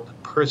called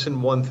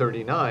person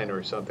 139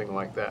 or something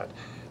like that.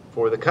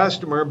 For the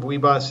customer,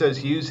 Buibas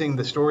says using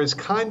the store is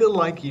kind of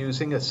like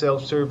using a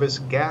self-service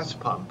gas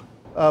pump.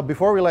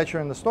 Before we let you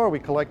in the store, we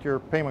collect your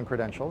payment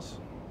credentials,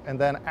 and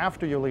then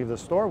after you leave the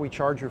store, we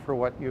charge you for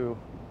what you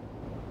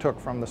took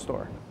from the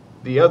store.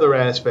 The other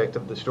aspect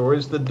of the store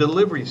is the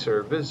delivery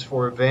service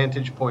for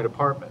Vantage Point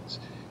Apartments.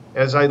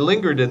 As I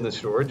lingered in the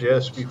store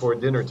just before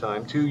dinner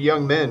time, 2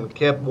 young men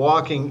kept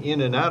walking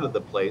in and out of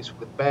the place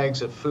with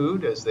bags of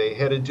food as they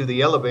headed to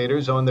the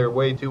elevators on their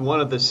way to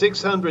one of the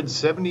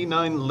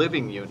 679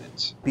 living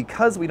units.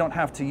 Because we don't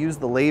have to use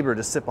the labor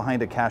to sit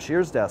behind a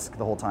cashier's desk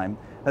the whole time,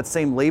 that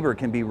same labor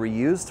can be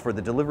reused for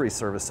the delivery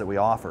service that we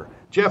offer.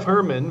 Jeff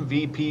Herman,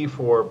 VP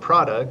for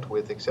Product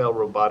with Excel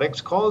Robotics,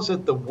 calls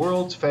it the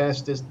world's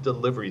fastest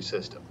delivery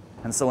system.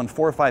 And so in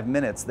 4 or 5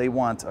 minutes, they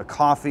want a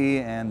coffee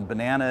and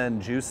banana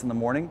and juice in the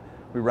morning.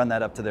 We run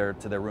that up to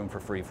their room for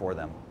free for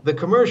them. The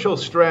commercial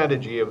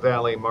strategy of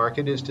Valet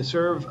Market is to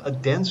serve a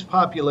dense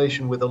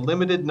population with a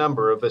limited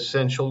number of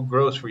essential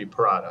grocery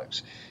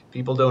products.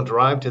 People don't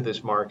drive to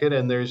this market,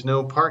 and there's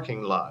no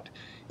parking lot.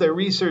 Their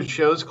research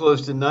shows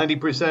close to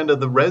 90% of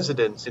the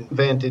residents in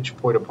Vantage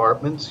Point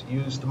Apartments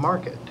use the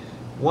market.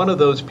 One of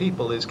those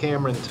people is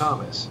Cameron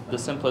Thomas. The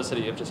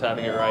simplicity of just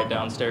having it right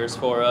downstairs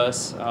for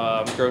us.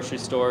 Grocery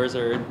stores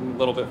are a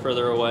little bit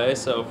further away,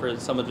 so for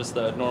some of just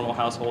the normal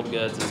household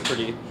goods, it's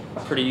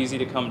pretty easy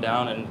to come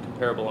down and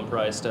comparable in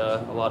price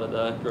to a lot of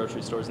the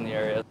grocery stores in the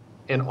area.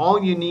 And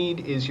all you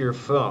need is your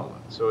phone,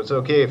 so it's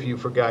okay if you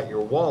forgot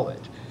your wallet.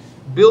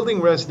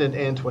 Building resident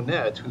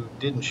Antoinette, who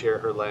didn't share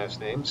her last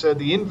name, said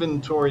the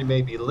inventory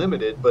may be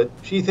limited, but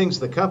she thinks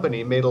the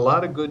company made a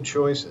lot of good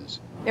choices.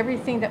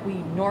 Everything that we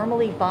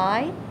normally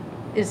buy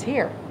is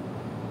here.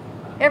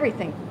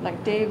 Everything.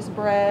 Like Dave's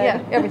bread.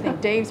 Yeah, everything.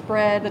 Dave's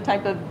bread. The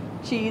type of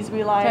cheese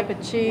we like. Type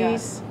of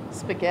cheese,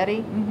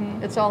 spaghetti.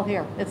 It's all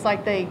here. It's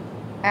like they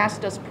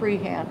asked us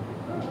pre-hand,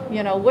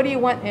 what do you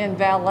want in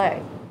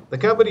valet? The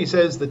company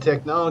says the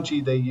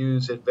technology they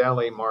use at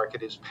Valet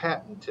Market is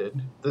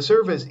patented. The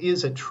service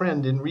is a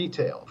trend in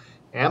retail.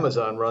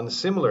 Amazon runs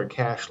similar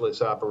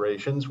cashless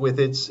operations with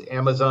its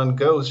Amazon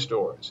Go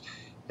stores.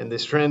 And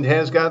this trend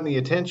has gotten the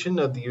attention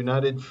of the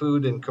United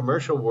Food and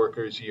Commercial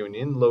Workers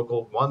Union,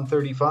 Local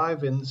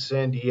 135 in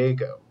San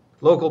Diego.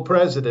 Local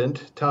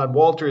President Todd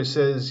Walters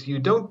says you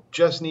don't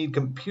just need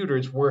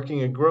computers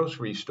working a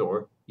grocery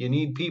store, you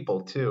need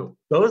people too.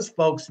 Those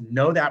folks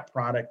know that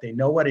product, they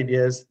know what it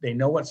is, they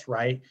know what's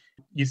right.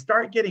 You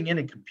start getting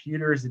into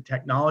computers and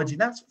technology,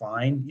 that's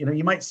fine.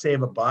 You might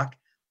save a buck,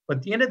 but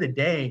at the end of the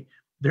day,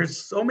 there's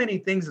so many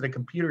things that a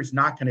computer is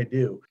not going to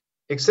do.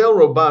 Excel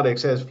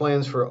Robotics has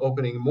plans for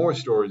opening more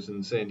stores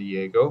in San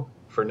Diego.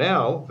 For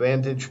now,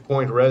 Vantage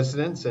Point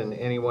residents and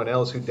anyone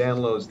else who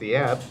downloads the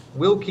app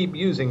will keep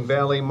using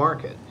Valet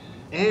Market.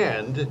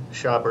 And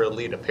shopper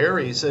Alita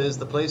Perry says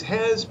the place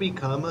has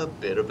become a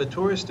bit of a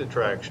tourist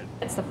attraction.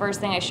 It's the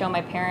first thing I show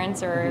my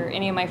parents or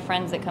any of my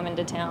friends that come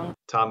into town.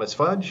 Thomas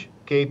Fudge,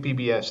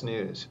 KPBS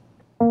News.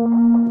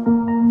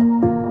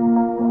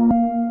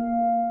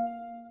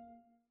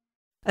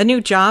 A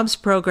new jobs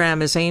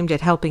program is aimed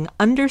at helping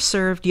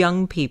underserved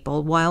young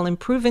people while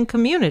improving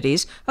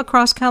communities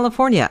across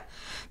California.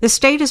 The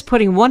state is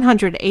putting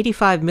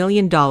 $185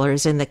 million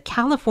in the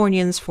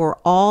Californians for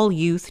All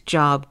Youth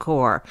Job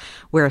Corps,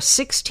 where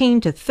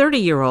 16 to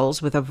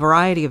 30-year-olds with a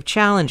variety of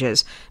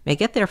challenges may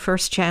get their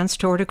first chance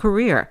toward a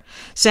career.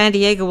 San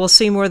Diego will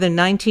see more than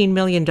 $19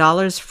 million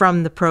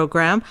from the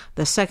program,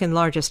 the second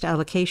largest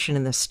allocation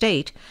in the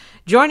state.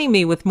 Joining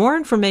me with more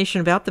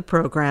information about the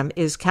program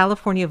is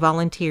California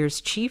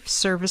Volunteers Chief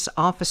Service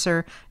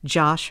Officer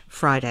Josh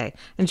Friday.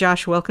 And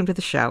Josh, welcome to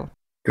the show.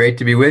 Great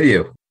to be with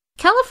you.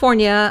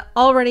 California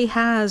already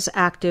has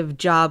active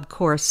Job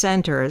Corps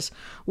centers.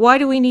 Why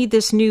do we need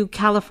this new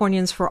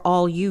Californians for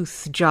All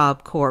Youth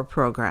Job Corps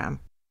program?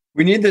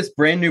 We need this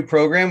brand new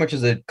program, which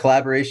is a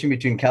collaboration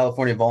between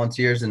California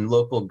volunteers and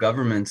local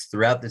governments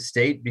throughout the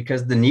state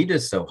because the need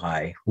is so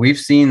high. We've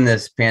seen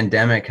this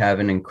pandemic have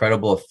an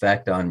incredible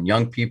effect on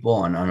young people,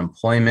 on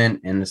unemployment,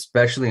 and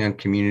especially on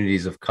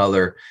communities of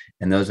color,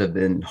 and those have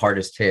been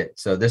hardest hit.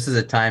 So this is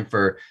a time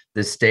for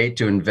the state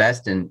to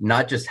invest in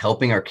not just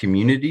helping our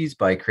communities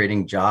by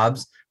creating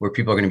jobs where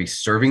people are going to be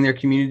serving their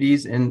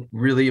communities in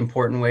really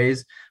important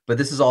ways, but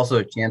this is also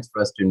a chance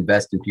for us to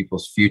invest in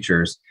people's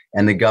futures.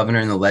 And the governor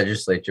and the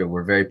legislature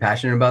were very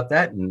passionate about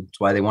that, and that's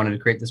why they wanted to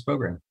create this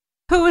program.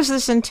 Who is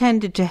this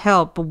intended to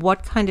help?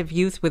 What kind of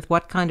youth with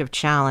what kind of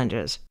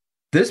challenges?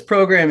 This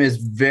program is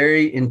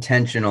very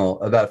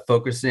intentional about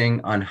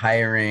focusing on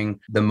hiring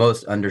the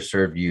most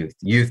underserved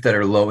youth that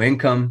are low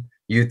income,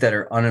 youth that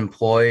are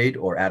unemployed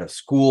or out of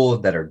school,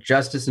 that are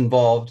justice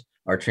involved,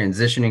 are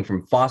transitioning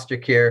from foster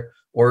care,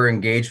 or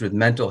engaged with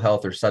mental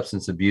health or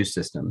substance abuse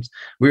systems.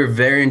 We're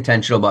very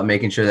intentional about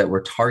making sure that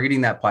we're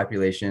targeting that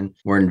population,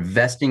 we're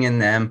investing in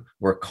them,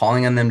 we're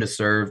calling on them to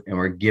serve, and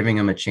we're giving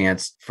them a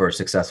chance for a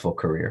successful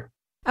career.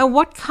 And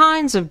what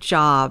kinds of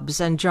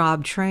jobs and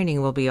job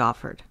training will be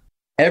offered?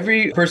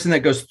 Every person that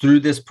goes through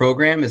this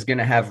program is going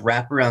to have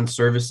wraparound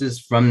services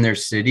from their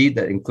city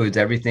that includes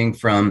everything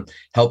from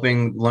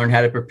helping learn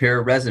how to prepare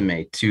a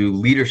resume to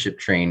leadership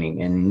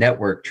training and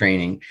network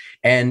training.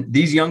 And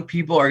these young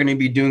people are going to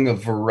be doing a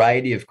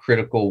variety of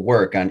critical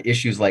work on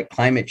issues like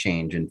climate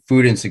change and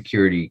food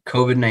insecurity,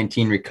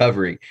 COVID-19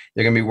 recovery.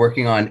 They're going to be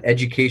working on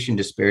education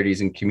disparities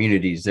in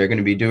communities. They're going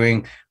to be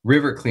doing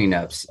river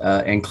cleanups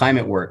and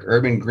climate work,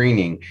 urban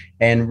greening,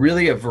 and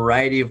really a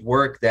variety of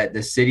work that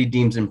the city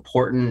deems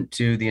important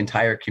to the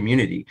entire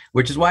community,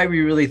 which is why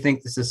we really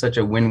think this is such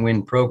a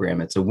win-win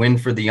program. It's a win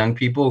for the young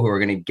people who are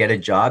going to get a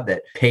job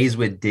that pays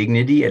with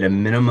dignity at a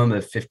minimum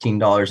of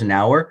 $15 an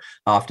hour,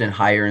 often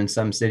higher in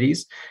some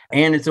cities.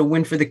 And it's a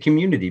win for the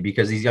community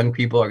because these young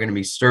people are going to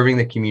be serving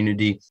the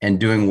community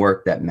and doing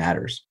work that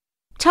matters.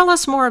 Tell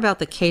us more about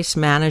the case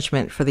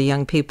management for the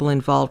young people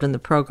involved in the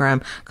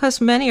program,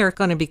 because many are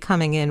going to be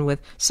coming in with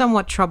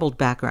somewhat troubled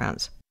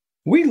backgrounds.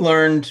 We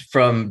learned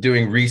from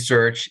doing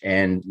research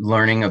and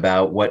learning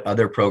about what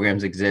other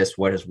programs exist,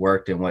 what has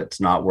worked and what's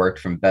not worked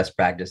from best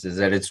practices,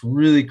 that it's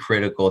really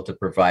critical to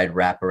provide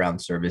wraparound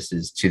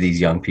services to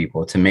these young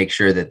people to make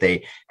sure that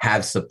they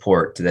have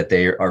support, that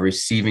they are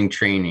receiving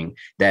training,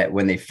 that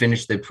when they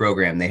finish the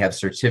program, they have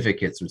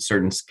certificates with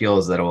certain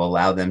skills that will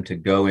allow them to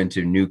go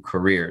into new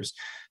careers.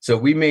 So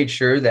we made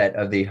sure that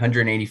of the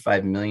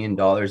 $185 million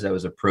that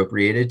was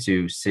appropriated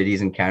to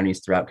cities and counties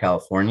throughout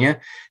California,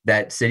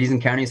 that cities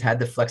and counties had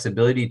the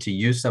flexibility to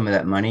use some of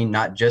that money,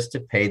 not just to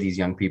pay these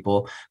young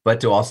people, but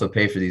to also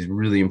pay for these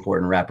really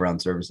important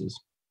wraparound services.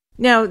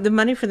 Now, the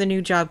money for the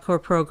new Job Corps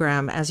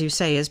program, as you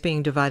say, is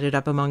being divided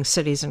up among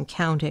cities and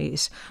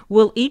counties.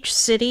 Will each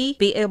city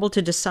be able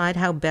to decide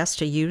how best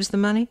to use the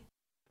money?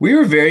 We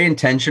were very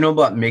intentional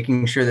about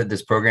making sure that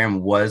this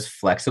program was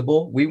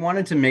flexible. We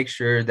wanted to make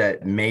sure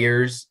that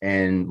mayors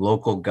and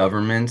local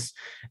governments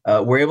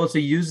were able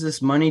to use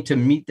this money to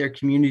meet their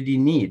community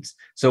needs.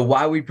 So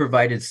while we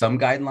provided some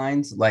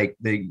guidelines, like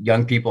the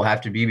young people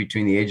have to be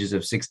between the ages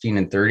of 16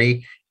 and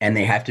 30, and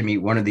they have to meet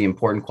one of the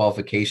important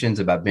qualifications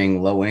about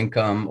being low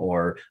income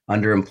or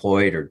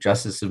underemployed or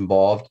justice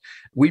involved.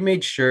 We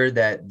made sure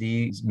that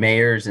these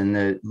mayors and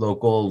the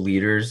local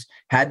leaders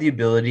had the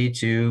ability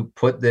to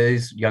put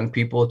these young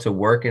people to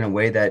work in a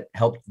way that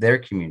helped their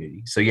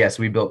community. So yes,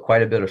 we built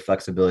quite a bit of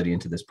flexibility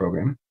into this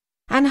program.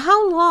 And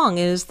how long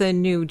is the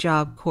new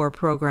Job Corps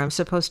program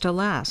supposed to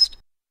last?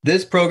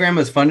 This program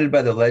was funded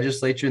by the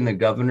legislature and the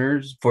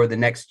governors for the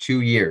next 2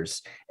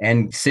 years.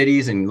 And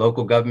cities and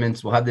local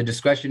governments will have the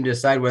discretion to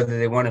decide whether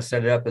they want to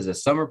set it up as a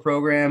summer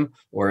program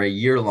or a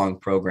year-long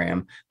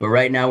program. But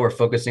right now, we're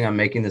focusing on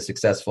making this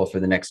successful for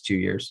the next 2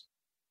 years.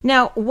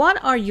 Now,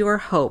 what are your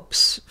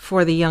hopes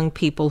for the young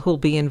people who'll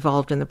be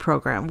involved in the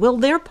program? Will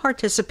their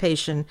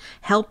participation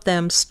help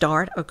them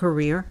start a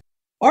career?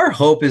 Our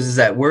hope is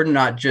that we're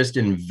not just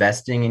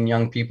investing in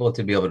young people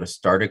to be able to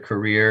start a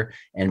career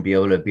and be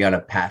able to be on a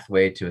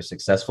pathway to a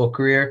successful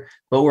career,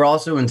 but we're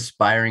also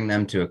inspiring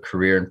them to a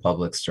career in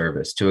public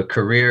service, to a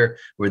career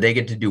where they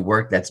get to do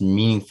work that's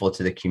meaningful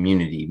to the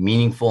community,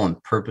 meaningful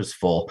and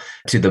purposeful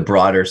to the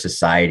broader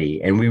society.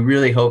 And we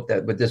really hope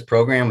that with this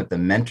program, with the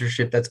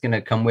mentorship that's going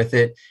to come with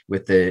it,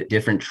 with the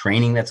different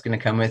training that's going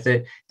to come with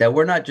it, that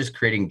we're not just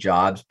creating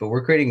jobs, but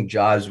we're creating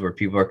jobs where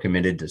people are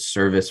committed to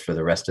service for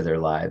the rest of their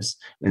lives.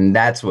 And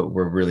that's what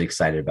we're really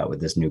excited about with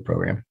this new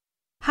program.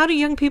 How do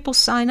young people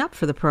sign up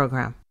for the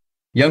program?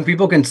 Young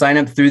people can sign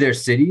up through their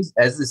cities.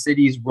 As the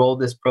cities roll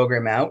this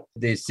program out,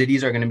 the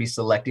cities are going to be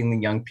selecting the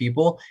young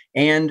people.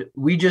 And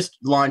we just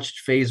launched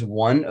phase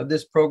 1 of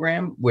this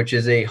program, which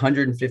is a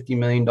 $150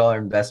 million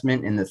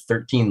investment in the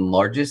 13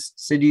 largest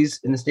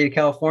cities in the state of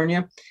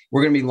California.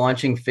 We're going to be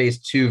launching phase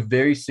 2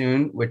 very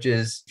soon, which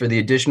is for the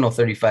additional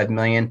 $35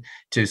 million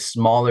to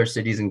smaller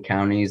cities and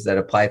counties that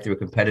apply through a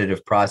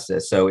competitive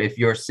process. So if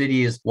your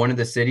city is one of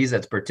the cities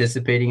that's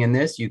participating in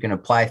this, you can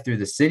apply through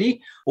the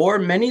city, or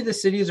many of the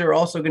cities are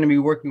also going to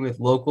be working with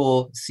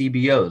local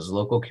CBOs,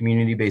 local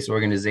community-based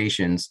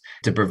organizations,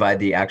 to provide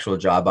the actual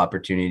job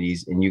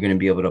opportunities, and you're going to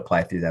be able to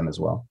apply through them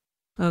as well.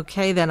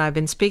 Okay, then I've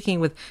been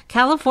speaking with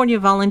California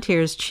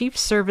Volunteers Chief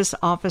Service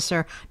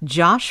Officer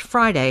Josh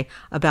Friday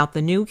about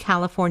the new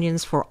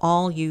Californians for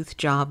All Youth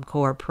Job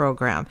Corps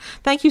program.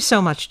 Thank you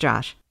so much,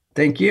 Josh.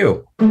 Thank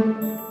you.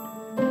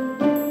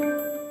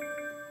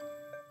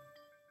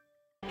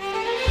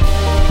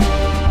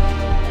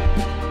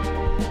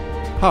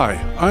 Hi,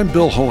 I'm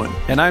Bill Hohen.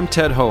 And I'm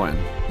Ted Hohen.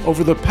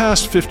 Over the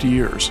past 50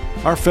 years,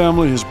 our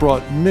family has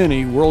brought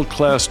many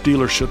world-class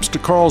dealerships to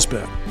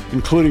Carlsbad,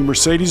 including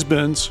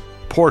Mercedes-Benz,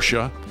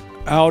 Porsche,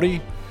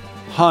 Audi,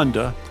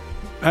 Honda,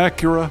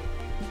 Acura,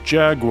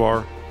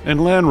 Jaguar,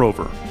 and Land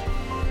Rover.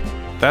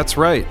 That's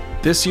right.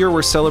 This year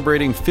we're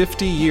celebrating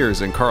 50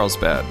 years in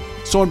Carlsbad.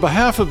 So on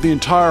behalf of the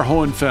entire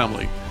Hohen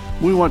family,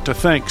 we want to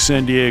thank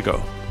San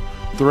Diego.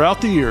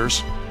 Throughout the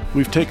years,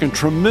 we've taken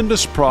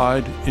tremendous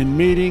pride in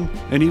meeting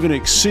and even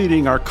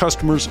exceeding our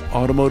customers'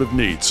 automotive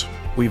needs.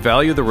 We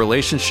value the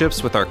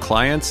relationships with our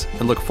clients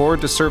and look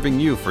forward to serving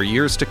you for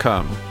years to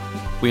come.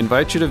 We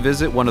invite you to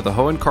visit one of the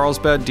Hohen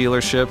Carlsbad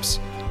dealerships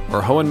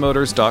or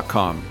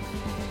hohenmotors.com.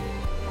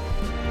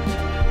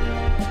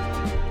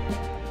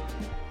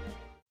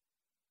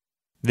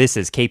 This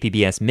is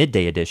KPBS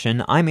Midday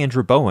Edition. I'm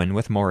Andrew Bowen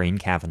with Maureen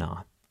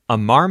Cavanaugh. A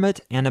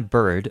marmot and a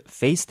bird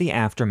face the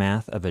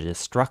aftermath of a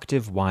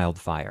destructive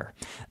wildfire.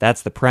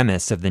 That's the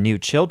premise of the new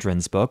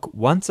children's book,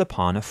 Once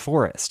Upon a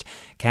Forest.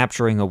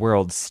 Capturing a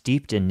world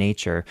steeped in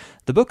nature,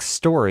 the book's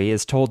story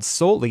is told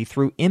solely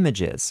through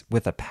images,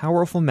 with a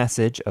powerful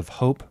message of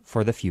hope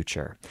for the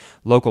future.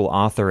 Local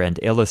author and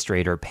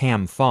illustrator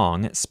Pam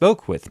Fong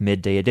spoke with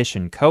Midday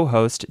Edition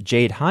co-host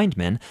Jade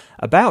Hindman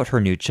about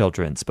her new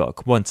children's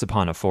book, Once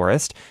Upon a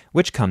Forest,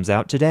 which comes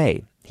out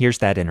today. Here's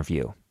that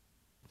interview.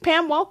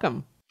 Pam,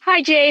 welcome.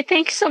 Hi, Jay.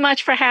 Thanks so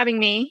much for having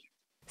me.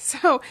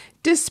 So,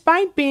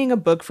 despite being a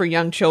book for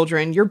young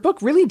children, your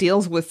book really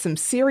deals with some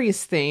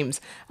serious themes.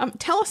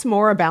 Tell us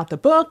more about the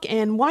book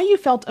and why you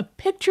felt a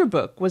picture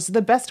book was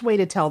the best way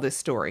to tell this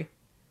story.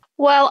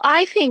 Well,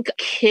 I think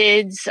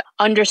kids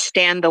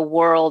understand the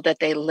world that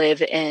they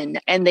live in,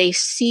 and they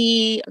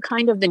see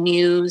kind of the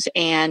news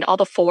and all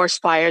the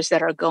forest fires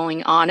that are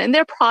going on, and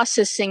they're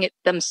processing it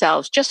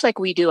themselves, just like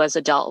we do as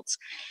adults.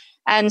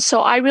 And so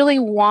I really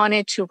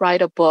wanted to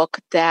write a book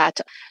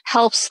that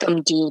helps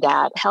them do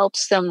that,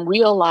 helps them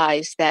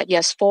realize that,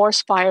 yes,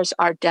 forest fires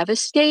are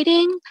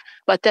devastating,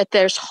 but that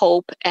there's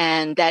hope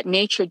and that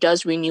nature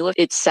does renew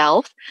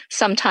itself,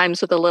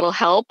 sometimes with a little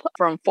help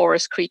from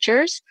forest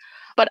creatures.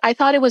 But I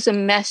thought it was a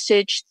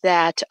message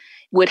that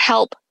would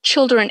help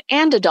children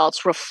and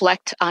adults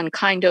reflect on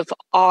kind of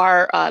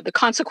the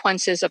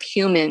consequences of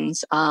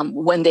humans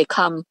when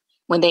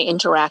they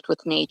interact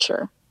with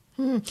nature.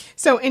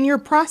 So in your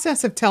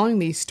process of telling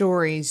these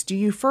stories, do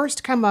you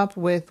first come up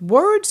with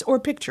words or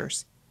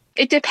pictures?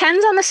 It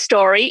depends on the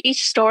story.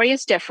 Each story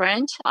is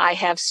different. I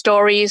have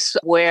stories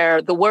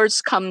where the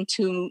words come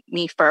to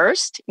me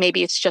first.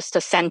 Maybe it's just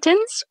a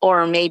sentence,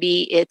 or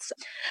maybe it's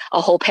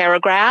a whole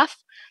paragraph.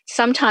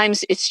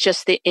 Sometimes it's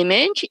just the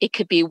image. It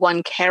could be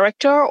one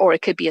character, or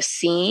it could be a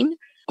scene.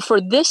 For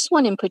this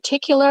one in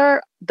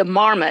particular, the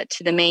marmot,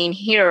 the main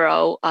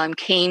hero,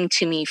 came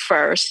to me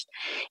first.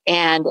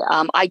 And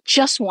I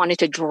just wanted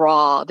to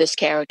draw this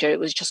character. It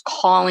was just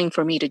calling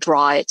for me to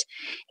draw it.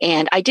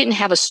 And I didn't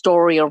have a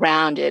story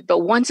around it. But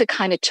once it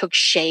kind of took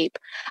shape,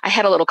 I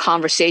had a little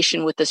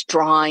conversation with this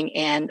drawing,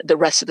 and the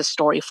rest of the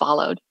story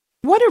followed.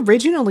 What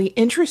originally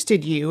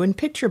interested you in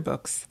picture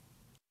books?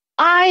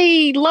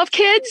 I love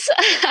kids.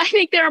 I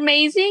think they're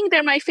amazing.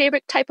 They're my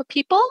favorite type of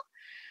people.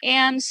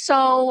 And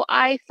so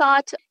I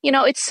thought,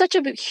 it's such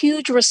a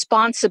huge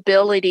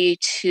responsibility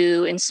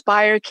to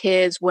inspire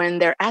kids when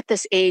they're at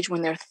this age,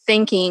 when they're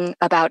thinking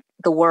about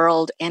the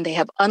world and they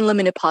have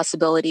unlimited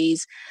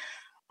possibilities.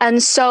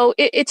 And so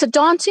it's a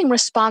daunting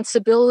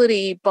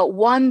responsibility, but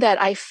one that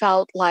I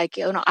felt like,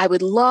 I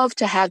would love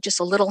to have just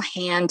a little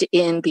hand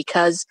in,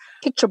 because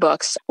picture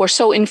books were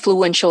so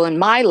influential in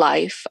my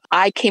life.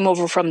 I came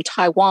over from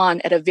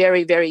Taiwan at a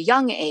very, very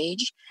young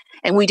age,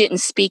 and we didn't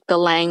speak the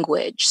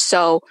language.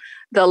 So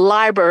the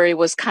library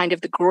was kind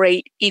of the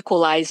great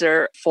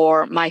equalizer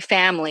for my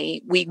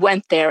family. We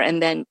went there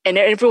and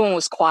everyone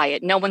was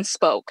quiet. No one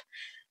spoke.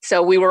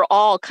 So we were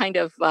all kind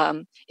of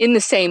in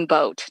the same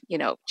boat,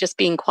 just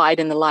being quiet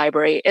in the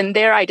library. And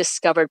there I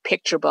discovered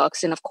picture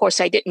books. And of course,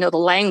 I didn't know the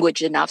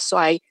language enough. So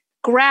I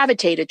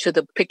gravitated to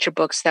the picture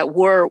books that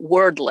were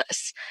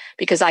wordless,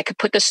 because I could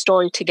put the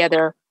story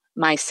together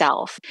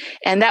myself.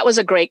 And that was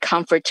a great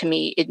comfort to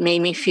me. It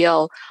made me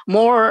feel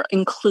more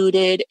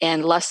included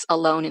and less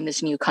alone in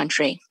this new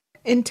country.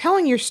 In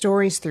telling your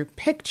stories through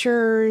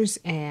pictures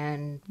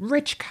and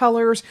rich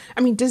colors,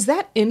 does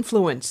that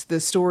influence the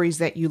stories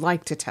that you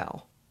like to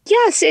tell?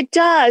 Yes, it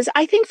does.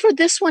 I think for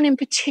this one in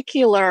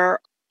particular,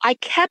 I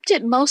kept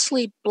it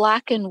mostly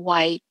black and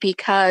white,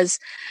 because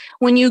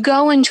when you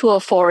go into a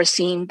forest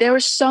scene, there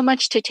is so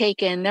much to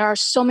take in. There are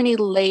so many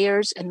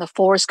layers, and the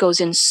forest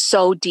goes in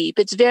so deep.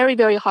 It's very,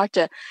 very hard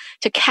to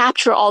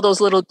capture all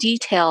those little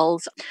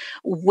details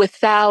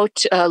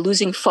without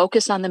losing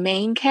focus on the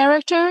main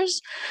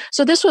characters.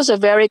 So this was a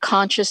very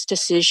conscious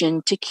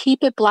decision to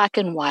keep it black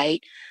and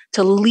white,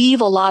 to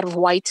leave a lot of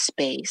white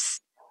space,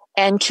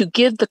 and to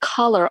give the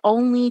color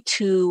only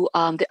to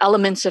the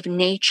elements of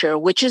nature,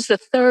 which is the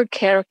third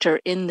character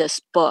in this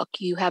book.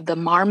 You have the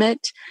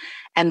marmot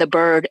and the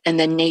bird and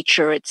then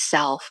nature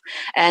itself.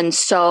 And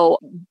so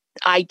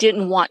I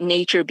didn't want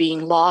nature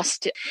being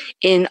lost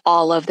in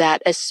all of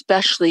that,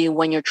 especially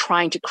when you're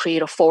trying to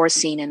create a forest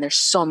scene and there's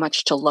so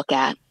much to look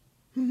at.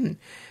 Mm-hmm.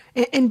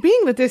 And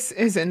being that this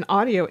is an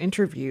audio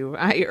interview,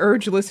 I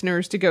urge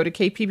listeners to go to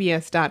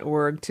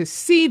kpbs.org to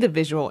see the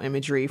visual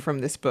imagery from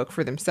this book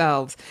for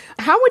themselves.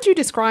 How would you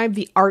describe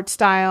the art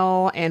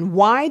style, and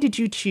why did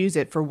you choose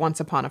it for Once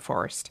Upon a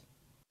Forest?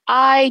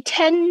 I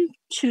tend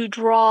to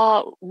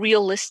draw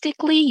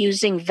realistically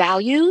using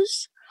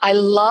values. I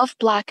love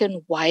black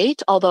and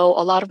white, although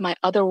a lot of my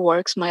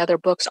other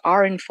books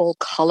are in full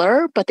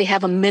color, but they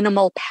have a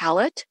minimal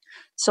palette.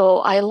 So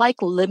I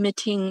like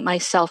limiting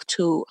myself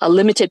to a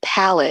limited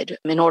palette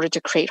in order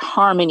to create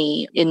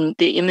harmony in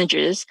the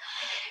images.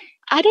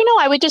 I don't know,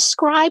 I would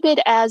describe it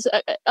as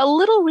a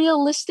little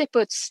realistic,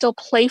 but still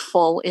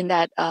playful in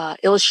that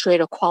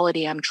illustrative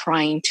quality I'm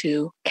trying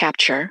to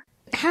capture.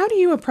 How do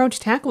you approach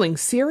tackling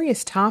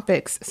serious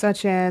topics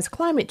such as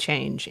climate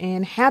change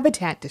and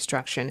habitat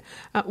destruction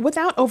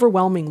without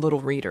overwhelming little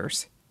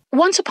readers?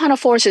 Once Upon a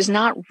Forest is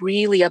not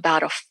really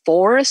about a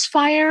forest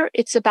fire.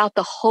 It's about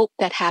the hope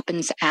that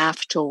happens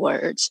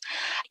afterwards.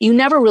 You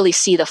never really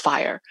see the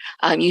fire.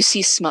 You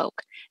see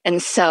smoke.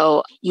 And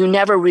so you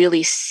never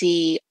really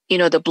see,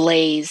 the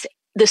blaze.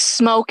 The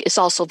smoke is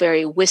also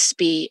very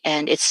wispy,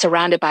 and it's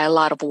surrounded by a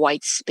lot of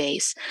white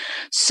space.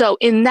 So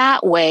in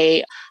that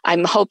way,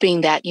 I'm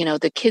hoping that,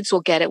 the kids will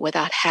get it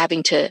without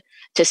having to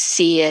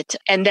see it.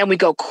 And then we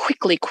go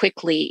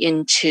quickly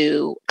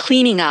into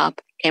cleaning up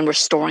and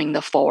restoring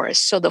the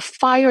forest. So the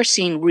fire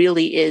scene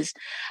really is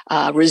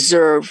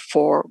reserved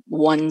for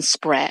one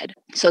spread.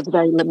 So it's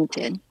very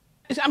limited.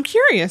 I'm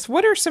curious,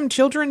 what are some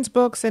children's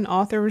books and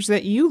authors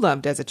that you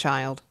loved as a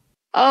child?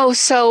 Oh,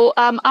 so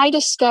I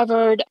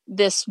discovered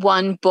this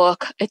one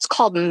book. It's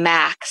called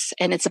Max,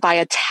 and it's by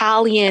an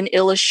Italian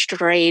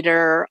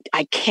illustrator.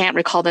 I can't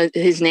recall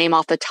his name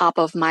off the top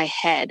of my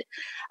head.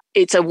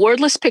 It's a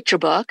wordless picture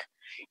book.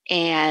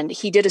 And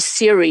he did a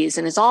series,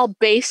 and it's all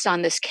based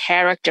on this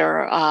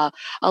character, a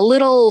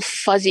little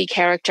fuzzy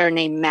character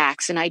named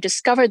Max. And I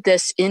discovered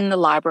this in the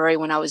library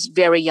when I was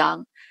very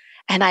young.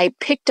 And I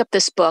picked up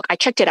this book. I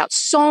checked it out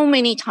so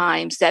many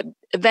times that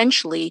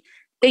eventually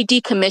they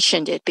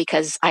decommissioned it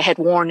because I had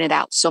worn it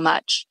out so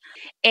much.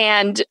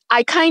 And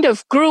I kind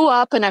of grew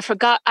up, and I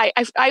forgot. I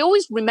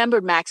always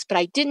remembered Max, but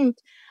I didn't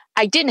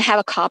have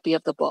a copy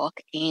of the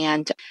book.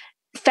 And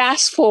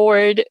fast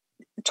forward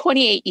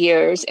 28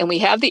 years, and we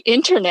have the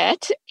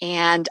internet.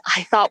 And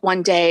I thought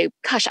one day,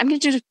 gosh, I'm going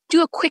to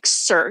do a quick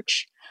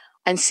search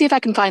and see if I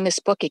can find this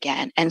book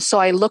again. And so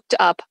I looked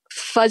up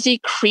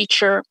Fuzzy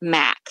Creature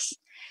Max,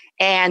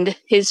 and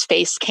his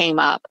face came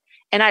up.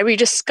 And I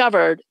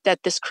rediscovered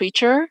that this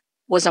creature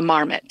was a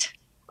marmot,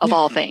 of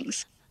all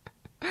things.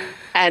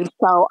 And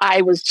so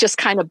I was just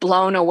kind of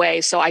blown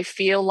away. So I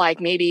feel like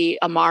maybe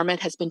a marmot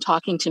has been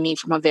talking to me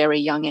from a very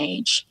young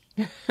age.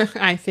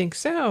 I think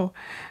so.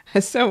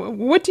 So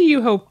what do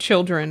you hope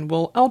children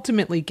will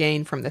ultimately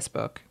gain from this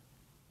book?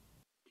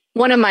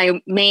 One of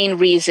my main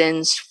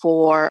reasons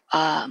for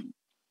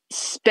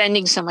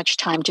spending so much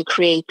time to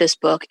create this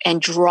book and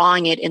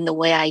drawing it in the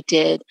way I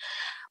did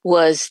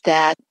was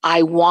that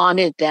I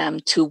wanted them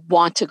to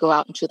want to go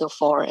out into the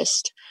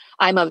forest.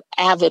 I'm an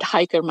avid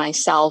hiker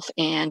myself,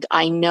 and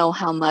I know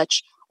how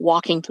much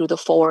walking through the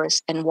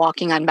forest and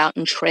walking on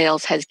mountain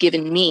trails has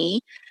given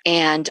me.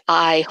 And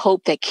I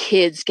hope that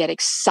kids get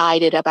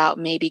excited about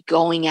maybe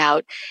going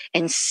out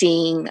and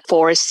seeing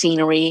forest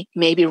scenery,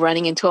 maybe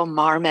running into a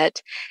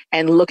marmot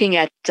and looking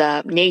at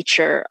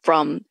nature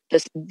from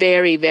this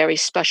very, very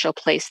special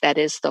place that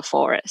is the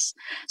forest.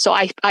 So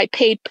I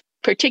paid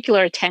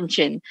particular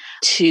attention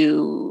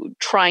to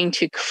trying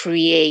to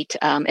create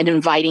an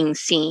inviting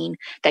scene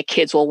that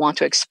kids will want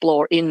to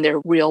explore in their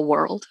real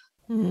world.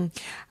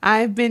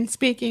 I've been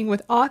speaking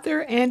with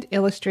author and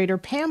illustrator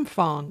Pam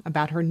Fong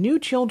about her new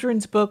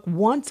children's book,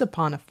 Once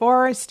Upon a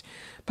Forest,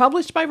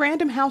 published by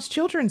Random House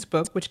Children's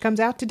Book, which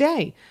comes out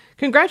today.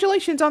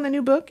 Congratulations on the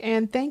new book,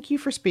 and thank you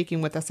for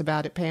speaking with us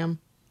about it, Pam.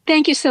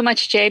 Thank you so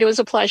much, Jade. It was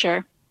a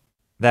pleasure.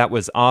 That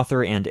was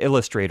author and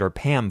illustrator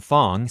Pam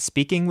Fong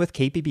speaking with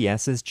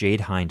KPBS's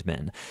Jade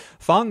Hindman.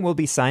 Fong will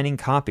be signing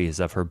copies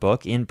of her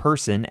book in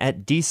person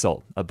at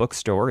Diesel, a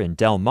bookstore in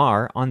Del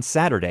Mar, on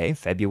Saturday,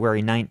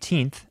 February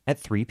 19th at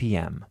 3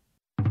 p.m.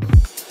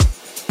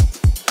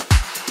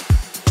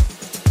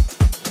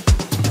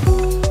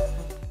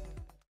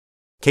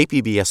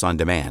 KPBS On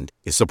Demand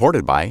is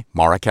supported by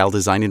Marrokal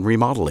Design and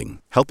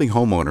Remodeling, helping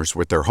homeowners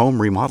with their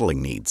home remodeling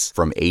needs.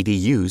 From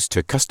ADUs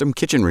to custom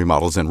kitchen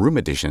remodels and room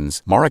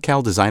additions,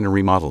 Marrokal Design and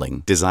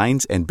Remodeling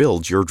designs and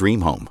builds your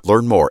dream home.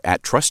 Learn more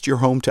at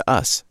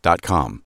trustyourhometous.com.